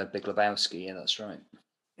of Big Lebowski. Yeah, that's right.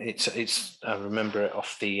 It's. I remember it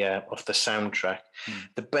off the soundtrack.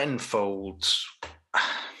 The Ben Folds.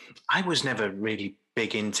 I was never really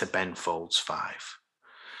big into Ben Folds 5,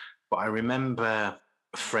 but I remember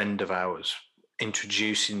a friend of ours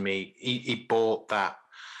introducing me. He bought that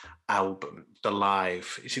album, The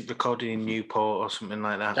Live. Is it recorded in Newport or something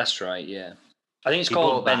like that? That's right, yeah. I think it's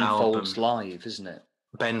called Ben Folds Live, isn't it?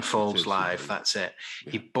 Ben Folds Live, that's it.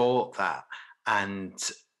 Yeah. He bought that, and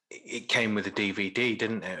it came with a DVD,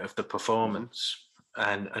 didn't it, of the performance?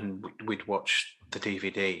 And we'd watch the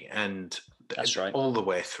DVD, and that's right, all the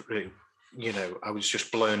way through. I was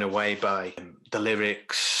just blown away by the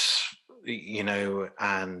lyrics,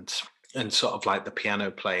 and sort of like the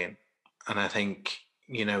piano playing. And I think,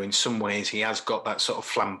 in some ways he has got that sort of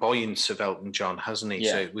flamboyance of Elton John, hasn't he?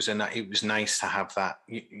 Yeah. So it was nice to have that,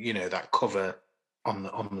 that cover on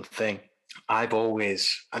the thing. I've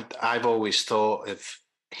always thought of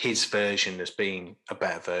his version as being a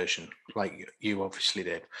better version, like you obviously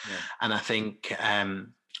did. Yeah. And I think,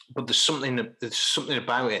 but there's something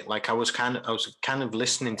about it. Like I was kind of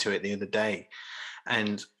listening to it the other day,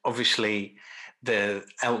 and obviously the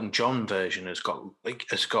Elton John version has got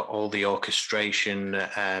all the orchestration,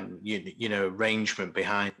 arrangement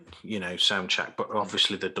behind, soundtrack. But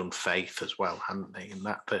obviously they've done Faith as well, haven't they, in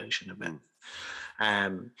that version of it?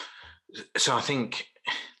 So I think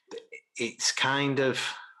it's kind of,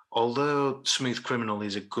 although Smooth Criminal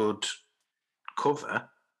is a good cover,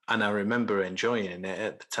 and I remember enjoying it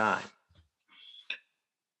at the time,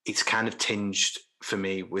 it's kind of tinged for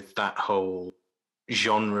me with that whole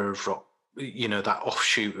genre of rock, that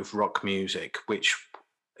offshoot of rock music, which,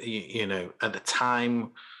 at the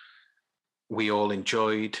time we all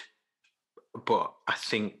enjoyed, but I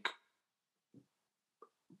think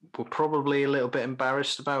we're probably a little bit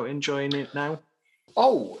embarrassed about enjoying it now.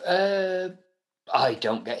 I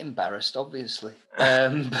don't get embarrassed, obviously.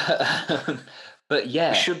 But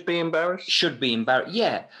yeah, should be embarrassed.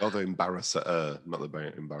 Yeah. Oh, the embarrasser, not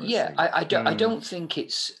the embarrassing. Yeah, I don't think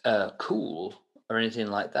it's cool or anything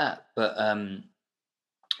like that. But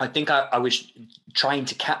I think I was trying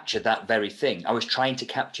to capture that very thing. I was trying to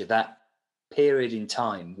capture that period in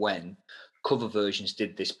time when cover versions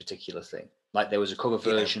did this particular thing. Like there was a cover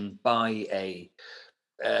version by a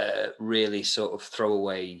really sort of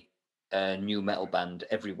throwaway new metal band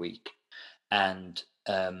every week, and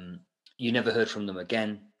you never heard from them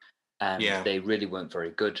again, and they really weren't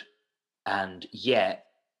very good. And yet,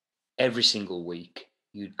 every single week,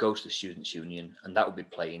 you'd go to the Students' Union and that would be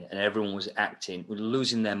playing, and everyone was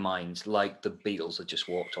losing their minds like the Beatles had just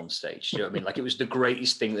walked on stage. Do you know what I mean? Like it was the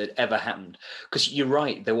greatest thing that ever happened. Because you're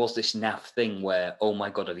right, there was this naff thing where, oh my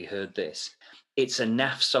God, have you heard this? It's a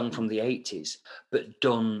naff song from the 80s, but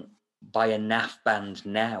done by a naff band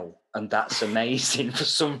now. And that's amazing for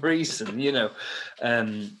some reason, you know.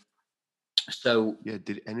 So yeah,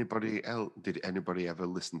 did anybody ever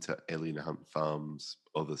listen to Alien Hunt Farm's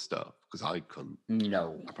other stuff? Because I couldn't.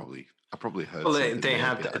 no, I probably heard. Well, something they maybe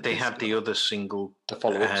had at they a had the disco. other single, the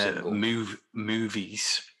follow-up single.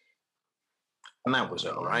 movies, and that was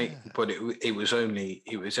all right. Yeah. But it was only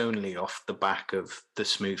off the back of the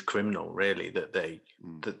Smooth Criminal, really, that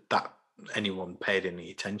that anyone paid any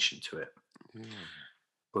attention to it. Yeah.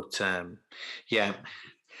 But yeah,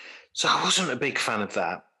 so I wasn't a big fan of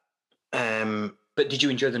that. But did you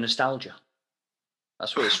enjoy the nostalgia?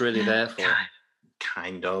 That's what it's really there for.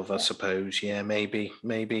 Kind of, I suppose. Yeah, maybe.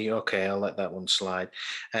 Okay, I'll let that one slide.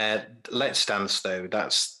 Let's Dance, though.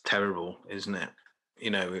 That's terrible, isn't it?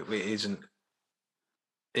 You know, it isn't.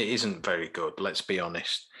 It isn't very good. Let's be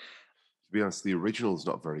honest. To be honest, the original's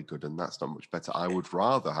not very good, and that's not much better. I would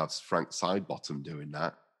rather have Frank Sidebottom doing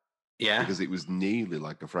that. Yeah. Because it was nearly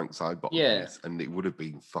like a Frank Sidebottom piece, and it would have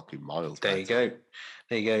been fucking miles better.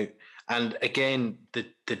 There you go. And again, the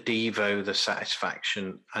Devo, the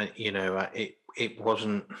Satisfaction, you know, it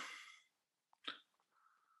wasn't.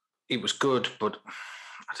 It was good, but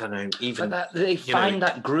I don't know. Even but they find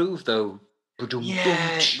that groove though.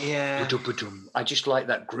 Yeah. I just like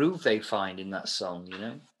that groove they find in that song. You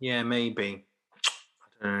know. Yeah, maybe.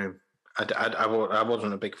 I don't know. I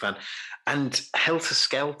wasn't a big fan. And Helter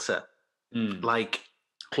Skelter, like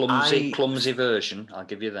clumsy version. I'll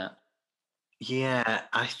give you that. Yeah,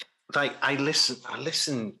 I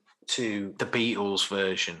listened to the Beatles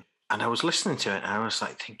version, and I was listening to it, and I was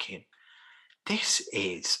like thinking, this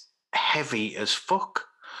is heavy as fuck.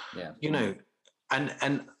 Yeah, you know,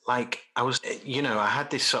 and like I was, you know, I had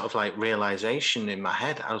this sort of like realization in my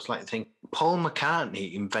head. I was like thinking, Paul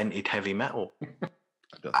McCartney invented heavy metal. I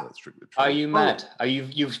don't think that's strictly true. Are you mad? Are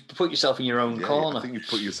you've put yourself in your own corner? I think you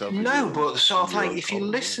put yourself in No, your but sort of your like own if you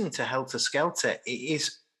corner, listen to Helter Skelter, it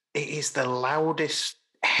is the loudest,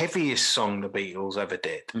 heaviest song the Beatles ever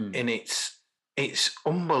did, and it's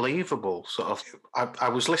unbelievable. Sort of, I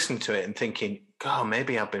was listening to it and thinking, God,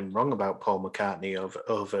 maybe I've been wrong about Paul McCartney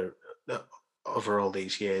over all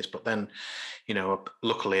these years. But then, you know,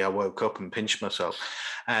 luckily I woke up and pinched myself.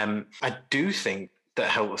 I do think that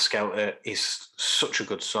Helter Skelter is such a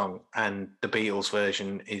good song, and the Beatles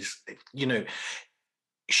version is, you know,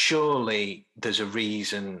 surely there's a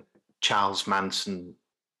reason Charles Manson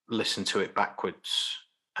listened to it backwards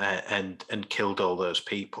and killed all those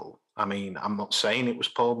people. I mean, I'm not saying it was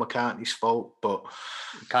Paul McCartney's fault, but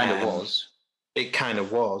it kind of was. It kind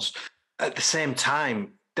of was. At the same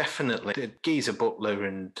time, definitely, Geezer Butler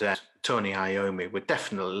and Tony Iommi were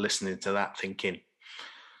definitely listening to that thinking,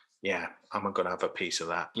 yeah, I'm going to have a piece of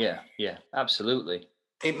that. Yeah, absolutely.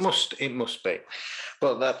 It must be.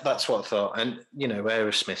 But that's what I thought. And, you know,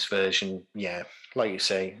 Aerosmith's version, yeah, like you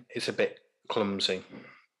say, it's a bit clumsy.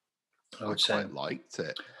 I quite liked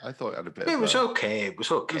it. I thought it had a bit. It was okay. It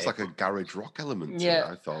was okay. It was like a garage rock element. To Yeah,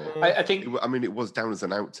 it, I thought. I think. I mean, it was down as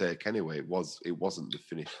an outtake anyway. It wasn't the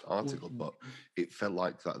finished article, but it felt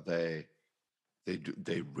like that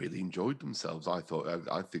they really enjoyed themselves. I thought.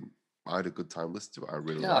 I think I had a good time listening to it. I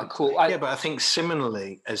really liked cool. it. But I think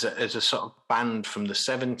similarly, as a sort of band from the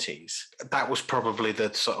 70s, that was probably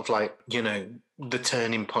the sort of like, you know, the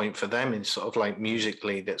turning point for them in sort of like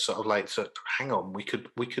musically. That sort of like, hang on, we could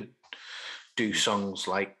do songs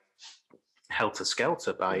like Helter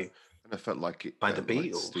Skelter by. And I felt like it by the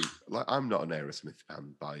Beatles. Like I'm not an Aerosmith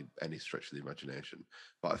fan by any stretch of the imagination,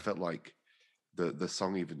 but I felt like the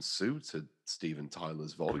song even suited Steven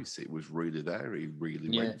Tyler's voice. It was really there. He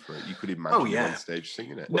really went for it. You could imagine him on stage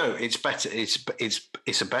singing it. No, it's better.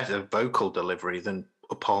 It's a better vocal delivery than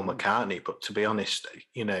Paul McCartney. But to be honest,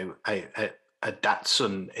 you know, a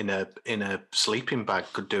Datsun in a sleeping bag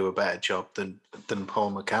could do a better job than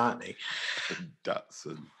Paul McCartney.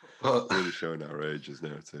 Datsun. Really showing our ages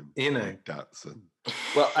now, Tim. You know, Datsun.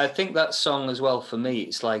 Well, I think that song as well for me,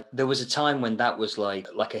 it's like there was a time when that was like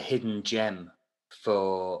a hidden gem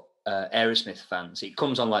for Aerosmith fans. It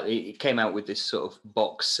comes on like it came out with this sort of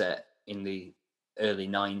box set in the early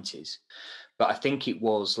 90s. But I think it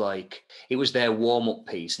was their warm-up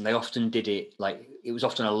piece, and they often did it like it was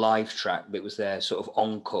often a live track, but it was their sort of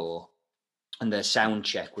encore, and their sound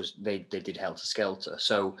check was they did Helter Skelter.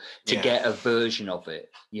 So to get a version of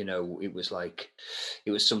it, you know, it was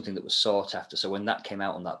something that was sought after. So when that came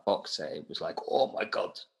out on that box set, it was like, oh my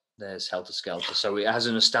God, there's Helter Skelter. So it has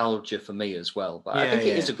a nostalgia for me as well. But I think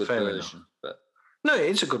it is a good fair version. enough. But No,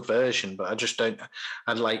 it's a good version, but I just don't.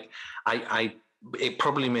 It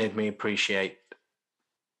probably made me appreciate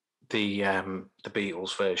the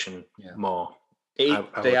Beatles version more. They are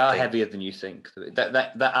think. heavier than you think.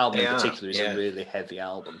 That album They in are, particular is yeah. a really heavy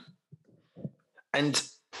album. And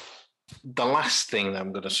the last thing that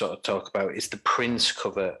I'm going to sort of talk about is the Prince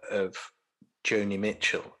cover of Joni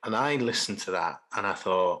Mitchell. And I listened to that and I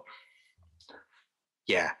thought,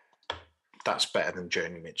 yeah, that's better than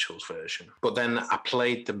Joni Mitchell's version. But then I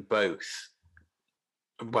played them both.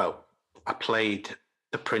 Well, I played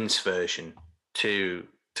the Prince version to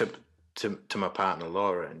my partner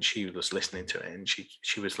Laura, and she was listening to it, and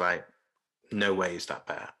she was like, "No way is that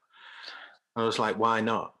better." I was like, "Why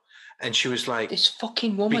not?" And she was like, "This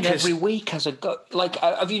fucking woman every week has a gut. Like,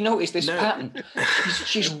 have you noticed this pattern?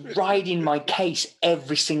 She's riding my case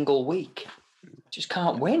every single week. Just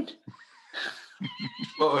can't win."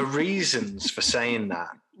 But her reasons for saying that,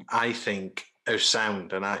 I think, are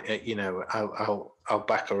sound, and I'll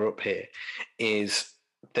back her up here. Is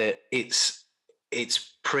that it's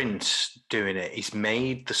Prince doing it. He's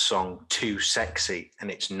made the song too sexy, and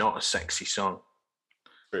it's not a sexy song.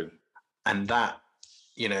 True. And that,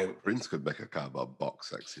 Prince could make a cardboard box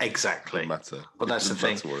sexy. Exactly. Doesn't matter. But that's the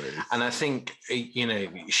thing. What it is. And I think,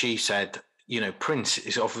 she said, Prince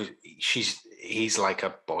is obviously, he's like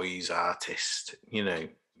a boys artist,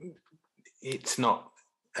 it's not,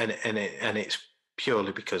 and it's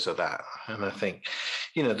purely because of that. And I think,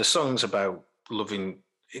 the song's about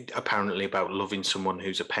apparently about loving someone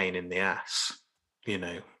who's a pain in the ass.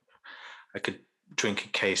 I could drink a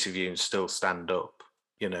case of you and still stand up.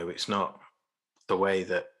 It's not the way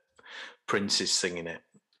that Prince is singing it.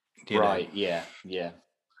 Right. Yeah.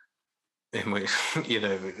 In which,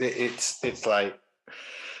 it's like,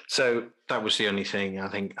 so that was the only thing. I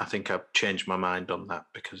think I've changed my mind on that,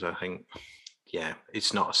 because I think,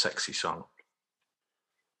 it's not a sexy song.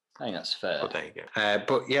 I think that's fair. But there you go.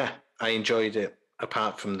 But yeah, I enjoyed it.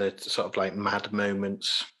 Apart from the sort of like mad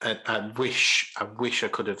moments, I wish I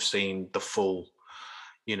could have seen the full,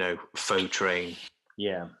 faux train.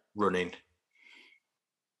 Yeah. Running.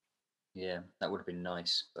 Yeah, that would have been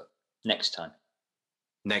nice, but next time.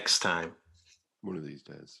 One of these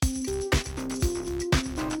days.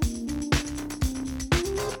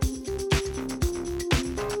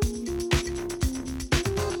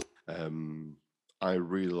 I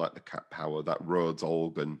really like the Cat Power. That Rhodes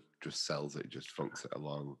organ just sells it, just funks it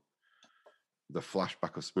along. The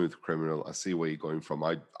flashback of Smooth Criminal, I see where you're going from.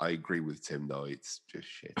 I agree with Tim, though. It's just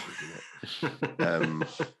shit, isn't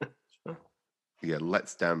it? Yeah,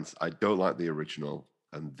 Let's Dance. I don't like the original,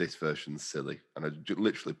 and this version's silly. And I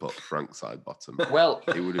literally put Frank Sidebottom. Well,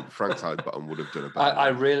 Frank Sidebottom would have done a better. I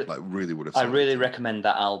really would have. I really recommend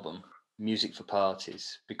that album, Music for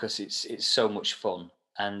Parties, because it's so much fun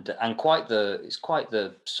and it's quite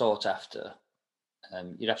the sought after.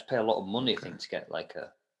 You'd have to pay a lot of money, I think, to get like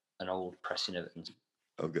an old pressing of it.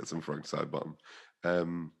 I'll get some Frank Sidebottom.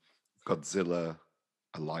 Godzilla,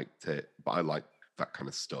 I liked it, but I like that kind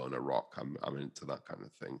of stoner rock. I'm into that kind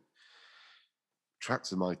of thing.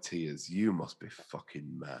 Tracks of My Tears, you must be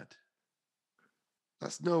fucking mad.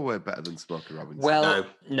 That's nowhere better than Smokey Robinson. Well,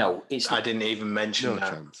 no, it's. I didn't even mention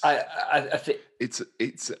that. Chance. I think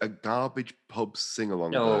it's a garbage pub sing along.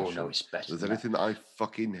 No, version. No, it's better. There's anything that I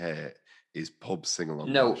fucking hate is pub sing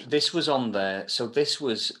along. No, versions. This was on there. So it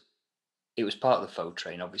was part of the Faux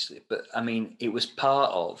Train, obviously, but I mean, it was part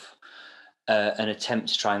of an attempt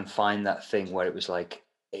to try and find that thing where it was like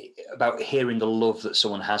about hearing the love that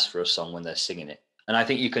someone has for a song when they're singing it. And I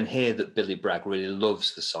think you can hear that Billy Bragg really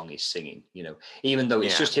loves the song he's singing, even though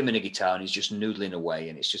it's just him and a guitar and he's just noodling away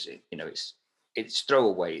and it's just, it's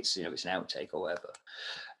throwaway. It's, it's an outtake or whatever.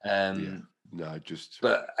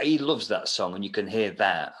 But he loves that song and you can hear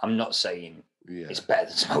that. I'm not saying it's better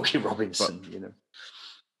than Smokey Robinson,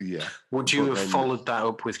 Yeah. Would you have followed that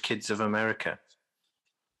up with Kids of America?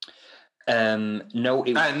 No,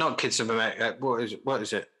 not Kids of America. What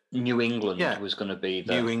is it? New England was going to be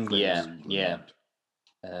the New England. Yeah.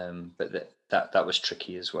 But that was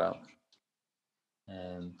tricky as well.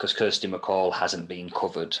 Because Kirsty MacColl hasn't been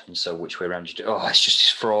covered, and so which way around you do? Oh, it's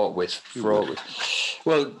just fraught with.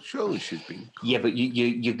 Well, surely she's been. Yeah, but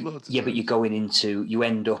you're going into. You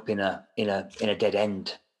end up in a dead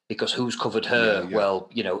end because who's covered her? Yeah. Well,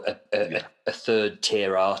 a third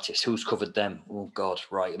tier artist. Who's covered them? Oh God,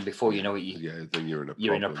 right. And before you know it, then you're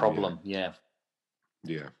in a problem. Yeah.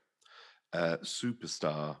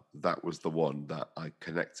 Superstar, that was the one that I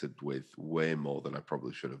connected with way more than I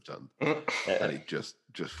probably should have done. And it just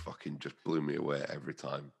blew me away every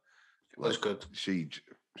time. It was good.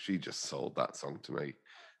 she just sold that song to me.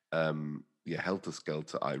 Yeah, Helter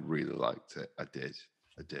Skelter, I really liked it. I did.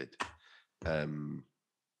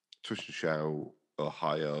 Twist and Shout,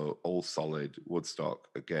 Ohio, All Solid, Woodstock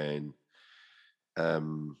again.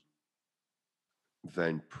 Then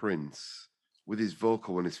Prince, with his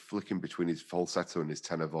vocal when he's flicking between his falsetto and his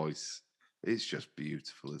tenor voice, it's just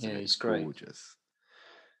beautiful, isn't it? It's great. Gorgeous.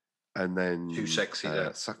 And then Too sexy,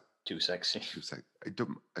 though. Too sexy. It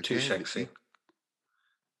doesn't, Too again, sexy.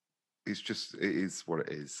 It's just, it is what it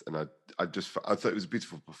is. And I thought it was a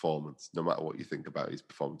beautiful performance, no matter what you think about his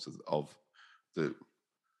performances of the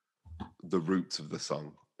roots of the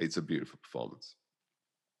song. It's a beautiful performance.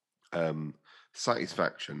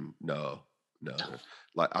 Satisfaction, no.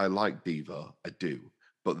 Like, I like Devo, I do,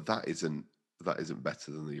 but that isn't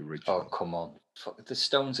better than the original. Oh, come on. Fuck, the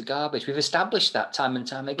Stones are garbage. We've established that time and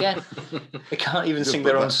time again. They can't even sing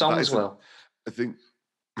their own songs well. I think,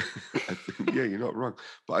 yeah, you're not wrong.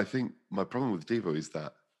 But I think my problem with Devo is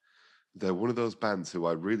that they're one of those bands who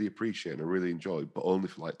I really appreciate and I really enjoy, but only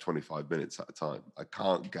for like 25 minutes at a time. I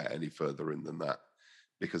can't get any further in than that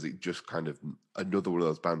because it just kind of, another one of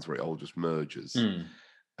those bands where it all just merges.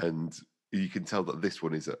 And you can tell that this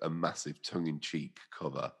one is a massive tongue-in-cheek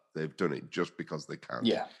cover. They've done it just because they can,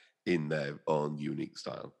 in their own unique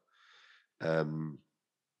style. Let's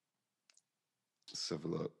have a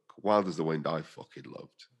look. Wild as the Wind, I fucking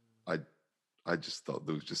loved. I just thought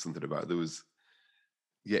there was just something about it.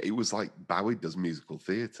 It was like Bowie does musical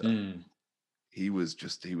theatre. He was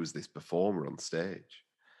this performer on stage.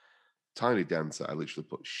 Tiny Dancer, I literally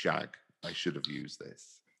put Shag. I should have used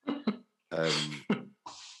this.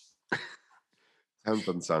 Sound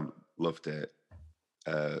Van Sant, loved it.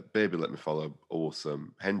 Baby Let Me Follow,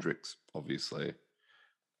 awesome. Hendrix, obviously.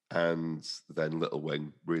 And then Little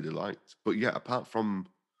Wing, really liked. But yeah, apart from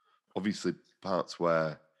obviously parts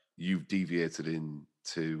where you've deviated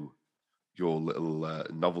into your little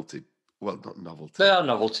novelty. Well, not novelty. They are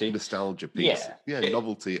novelty. Nostalgia piece. Yeah,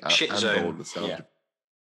 novelty and or nostalgia.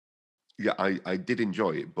 Yeah, I did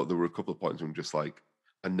enjoy it, but there were a couple of points where I'm just like,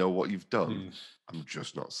 I know what you've done. I'm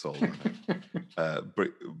just not sold on it.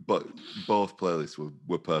 But both playlists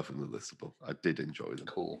were perfectly listenable. I did enjoy them.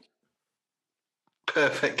 Cool.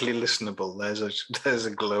 Perfectly listenable. There's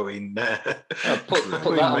a glowing put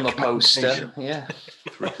that on the poster. Yeah.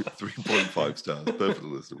 3.5 stars.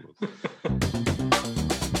 Perfectly listenable.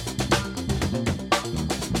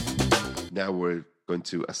 Now we're going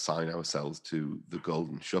to assign ourselves to the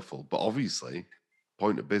Golden Shuffle. But obviously,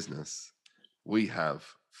 point of business, we have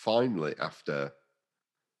finally, after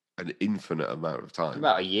an infinite amount of time,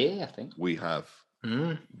 about a year, I think, we have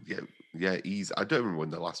easy. I don't remember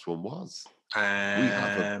when the last one was. We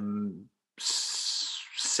have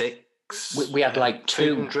 6. We had like 2.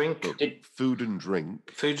 Food and drink. Food and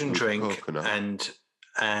drink. Coconut.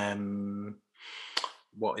 And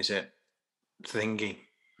what is it? Thingy.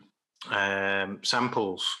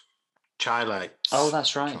 Samples. Chai Lights. Oh,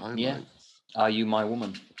 that's right. Yeah. Are You My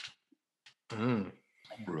Woman?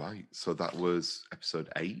 Right. So that was episode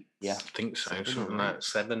 8? Yeah. I think so. Something like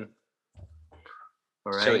 7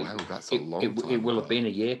 or 8. So wow, that's a long time. It will have been a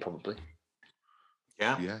year, probably.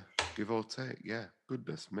 Yeah. Yeah, give or take. Yeah,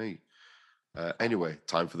 goodness me. Anyway,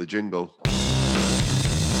 time for the jingle.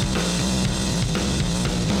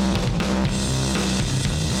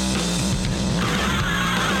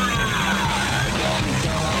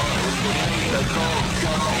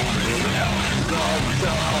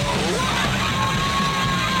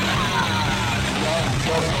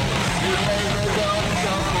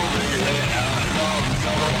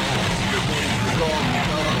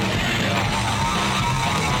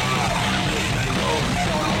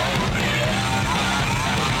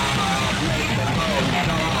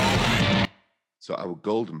 So our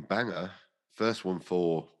golden banger, first one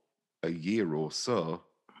for a year or so,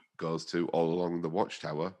 goes to All Along the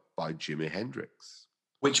Watchtower by Jimi Hendrix.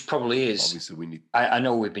 Which probably is. Obviously, we need. I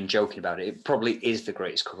know we've been joking about it. It probably is the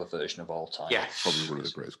greatest cover version of all time. Yeah, probably one of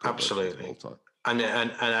the greatest cover versions of all time. And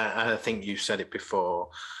I think you said it before.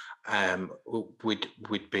 We'd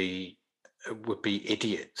be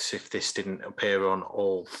idiots if this didn't appear on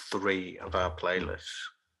all 3 of our playlists.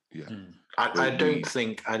 Yeah, I don't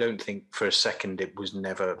think for a second it was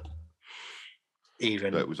never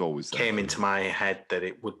even. It was always there. Came into my head that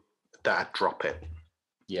I'd drop it.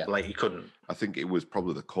 Yeah, like you couldn't. I think it was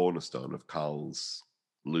probably the cornerstone of Carl's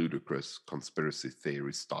ludicrous conspiracy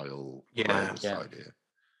theory style idea.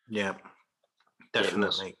 Yeah,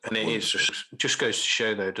 definitely. And it is just goes to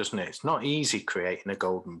show, though, doesn't it? It's not easy creating a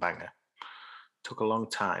golden banger. It took a long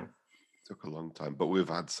time. But we've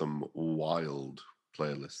had some wild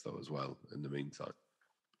playlists though as well in the meantime.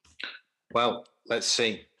 Well, let's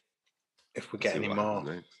see if we get See any what more.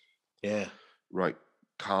 happens next. Yeah. Right,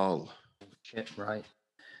 Carl, Shit, right.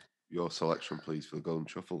 your selection, please, for the Golden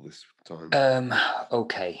Shuffle this time.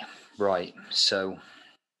 Okay, right. So,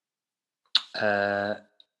 on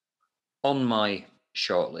my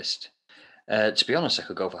shortlist, to be honest, I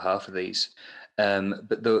could go for half of these,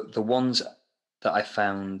 but the ones that I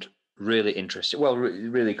found really interesting, well,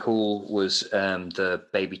 really cool, was the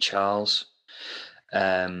Baby Charles,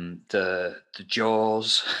 the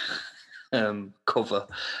Jaws cover.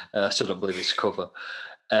 I still don't believe it's a cover,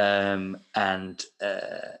 and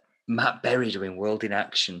Matt Berry doing World in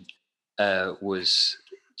Action was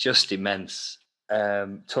just immense.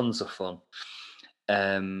 Tons of fun.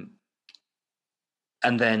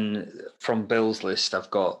 And then from Bill's list, I've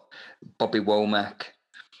got Bobby Womack,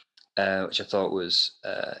 which I thought was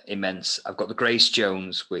immense. I've got the Grace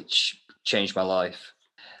Jones, which changed my life.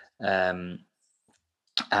 And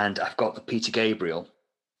I've got the Peter Gabriel,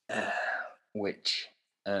 which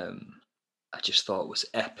I just thought was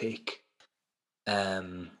epic.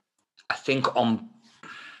 I think I'm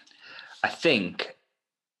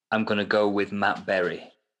going to go with Matt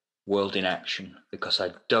Berry, World in Action, because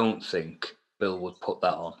I don't think Bill would put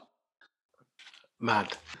that on.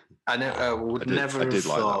 Mad. I know. I would never have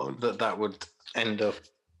thought that would end up.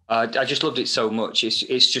 I just loved it so much.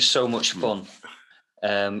 It's just so much fun.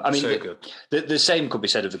 I mean, so good. The same could be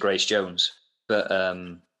said of the Grace Jones, but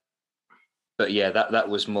yeah, that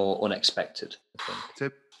was more unexpected, I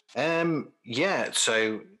think. Yeah.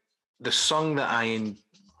 So the song that I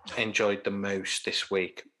enjoyed the most this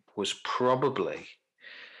week was probably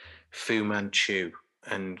Fu Manchu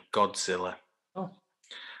and Godzilla. Oh.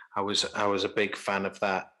 I was a big fan of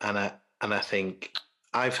that, and I think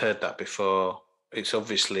I've heard that before. It's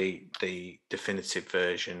obviously the definitive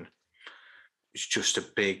version. It's just a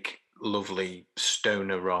big, lovely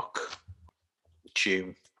stoner rock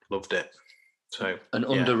tune. Loved it. So an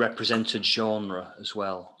underrepresented genre as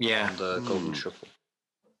well. Yeah, on the Golden Shuffle.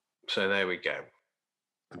 So there we go.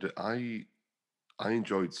 And I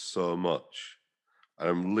enjoyed so much.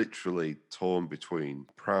 I'm literally torn between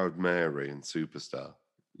Proud Mary and Superstar.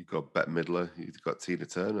 You've got Bette Midler, you've got Tina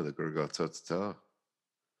Turner, they're going to go toe-to-toe.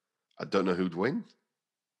 I don't know who'd win.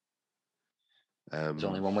 There's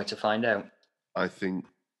only one way to find out. I think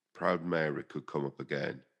Proud Mary could come up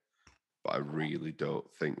again, but I really don't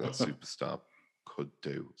think that Superstar could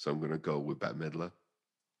do. So I'm going to go with Bette Midler.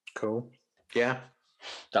 Cool. Yeah.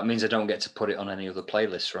 That means I don't get to put it on any other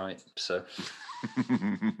playlists, right? So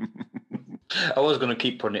I was going to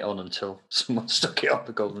keep putting it on until someone stuck it on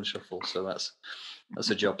the Golden Shuffle. So that's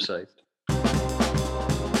a job saved.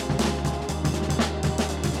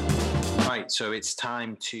 Right, so it's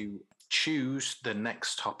time to choose the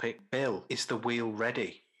next topic. Bill, is the wheel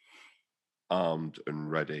ready? Armed and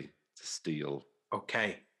ready to steal.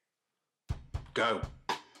 Okay. Go.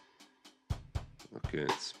 Okay,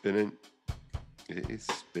 it's spinning. It is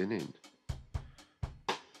spinning.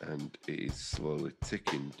 And it is slowly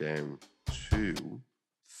ticking down to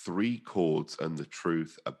 3 chords and the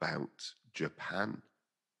truth about Japan.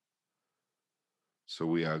 So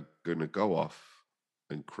we are going to go off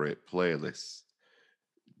and create playlists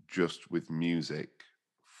just with music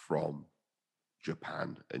from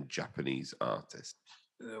Japan and Japanese artists.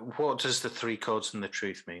 What does the 3 chords and the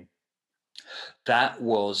truth mean? That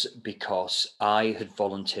was because I had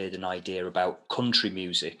volunteered an idea about country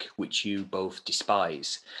music, which you both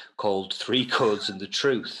despise, called 3 Chords and the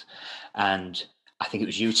Truth. And I think it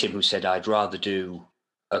was you, Tim, who said I'd rather do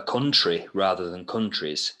a country rather than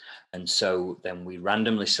countries. And so then we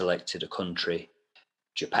randomly selected a country,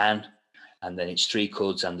 Japan, and then it's 3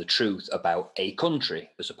 Chords and the Truth about a country,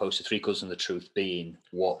 as opposed to 3 Chords and the Truth being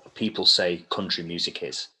what people say country music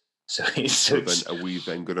is. So are we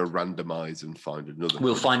then going to randomise and find another?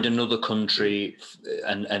 We'll find another country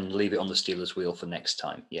and leave it on the Steelers wheel for next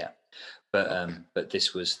time. Yeah, but okay. But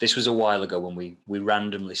this was a while ago when we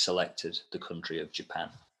randomly selected the country of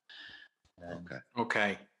Japan.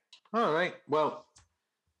 Okay. All right. Well,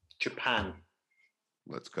 Japan.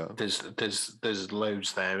 Let's go. There's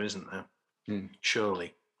loads there, isn't there?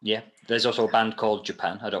 Surely. Yeah. There's also a band called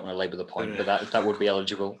Japan. I don't want to labour the point, but that would be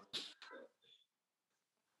eligible.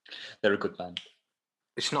 They're a good band.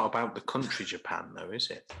 It's not about the country Japan, though, is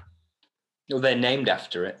it? No, they're named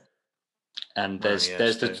after it. And there's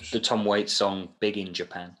the Tom Waits song "Big in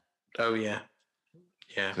Japan." Oh yeah.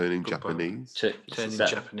 Turning Japanese. Turning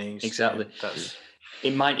Japanese. Exactly. Yeah,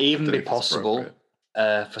 it might even be possible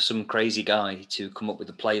for some crazy guy to come up with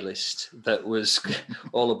a playlist that was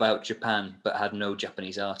all about Japan but had no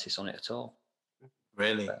Japanese artists on it at all.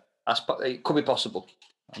 Really? It could be possible.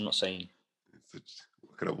 I'm not saying.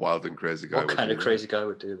 kind of wild and crazy guy. What kind of crazy guy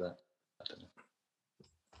would do that? I don't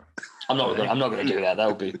know. I'm not going to do that.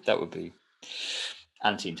 That would be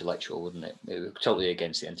anti-intellectual, wouldn't it? It would be totally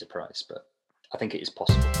against the enterprise. But I think it is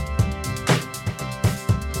possible.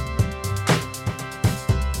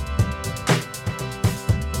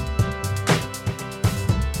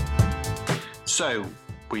 So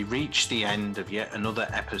we reached the end of yet another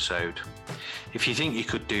episode. If you think you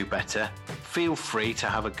could do better, feel free to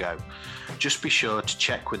have a go. Just be sure to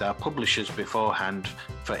check with our publishers beforehand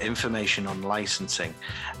for information on licensing.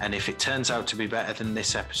 And if it turns out to be better than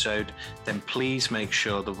this episode, then please make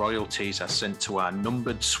sure the royalties are sent to our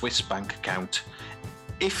numbered Swiss bank account.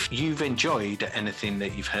 If you've enjoyed anything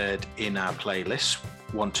that you've heard in our playlist,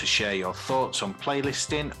 want to share your thoughts on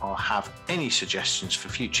playlisting, or have any suggestions for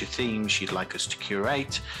future themes you'd like us to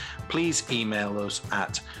curate, please email us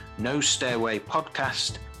at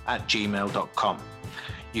nostairwaypodcast@gmail.com.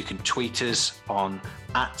 You can tweet us on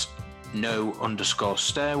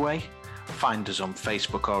 @no_stairway, find us on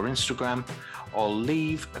Facebook or Instagram, or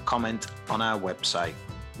leave a comment on our website,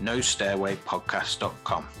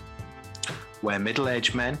 nostairwaypodcast.com. We're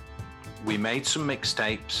middle-aged men. We made some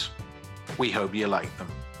mixtapes. We hope you like them.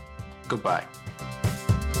 Goodbye.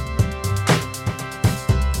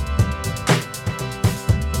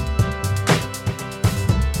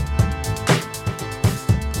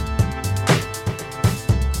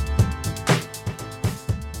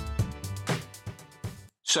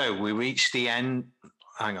 So we reached the end.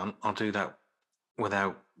 Hang on, I'll do that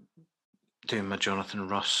without doing my Jonathan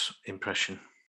Ross impression.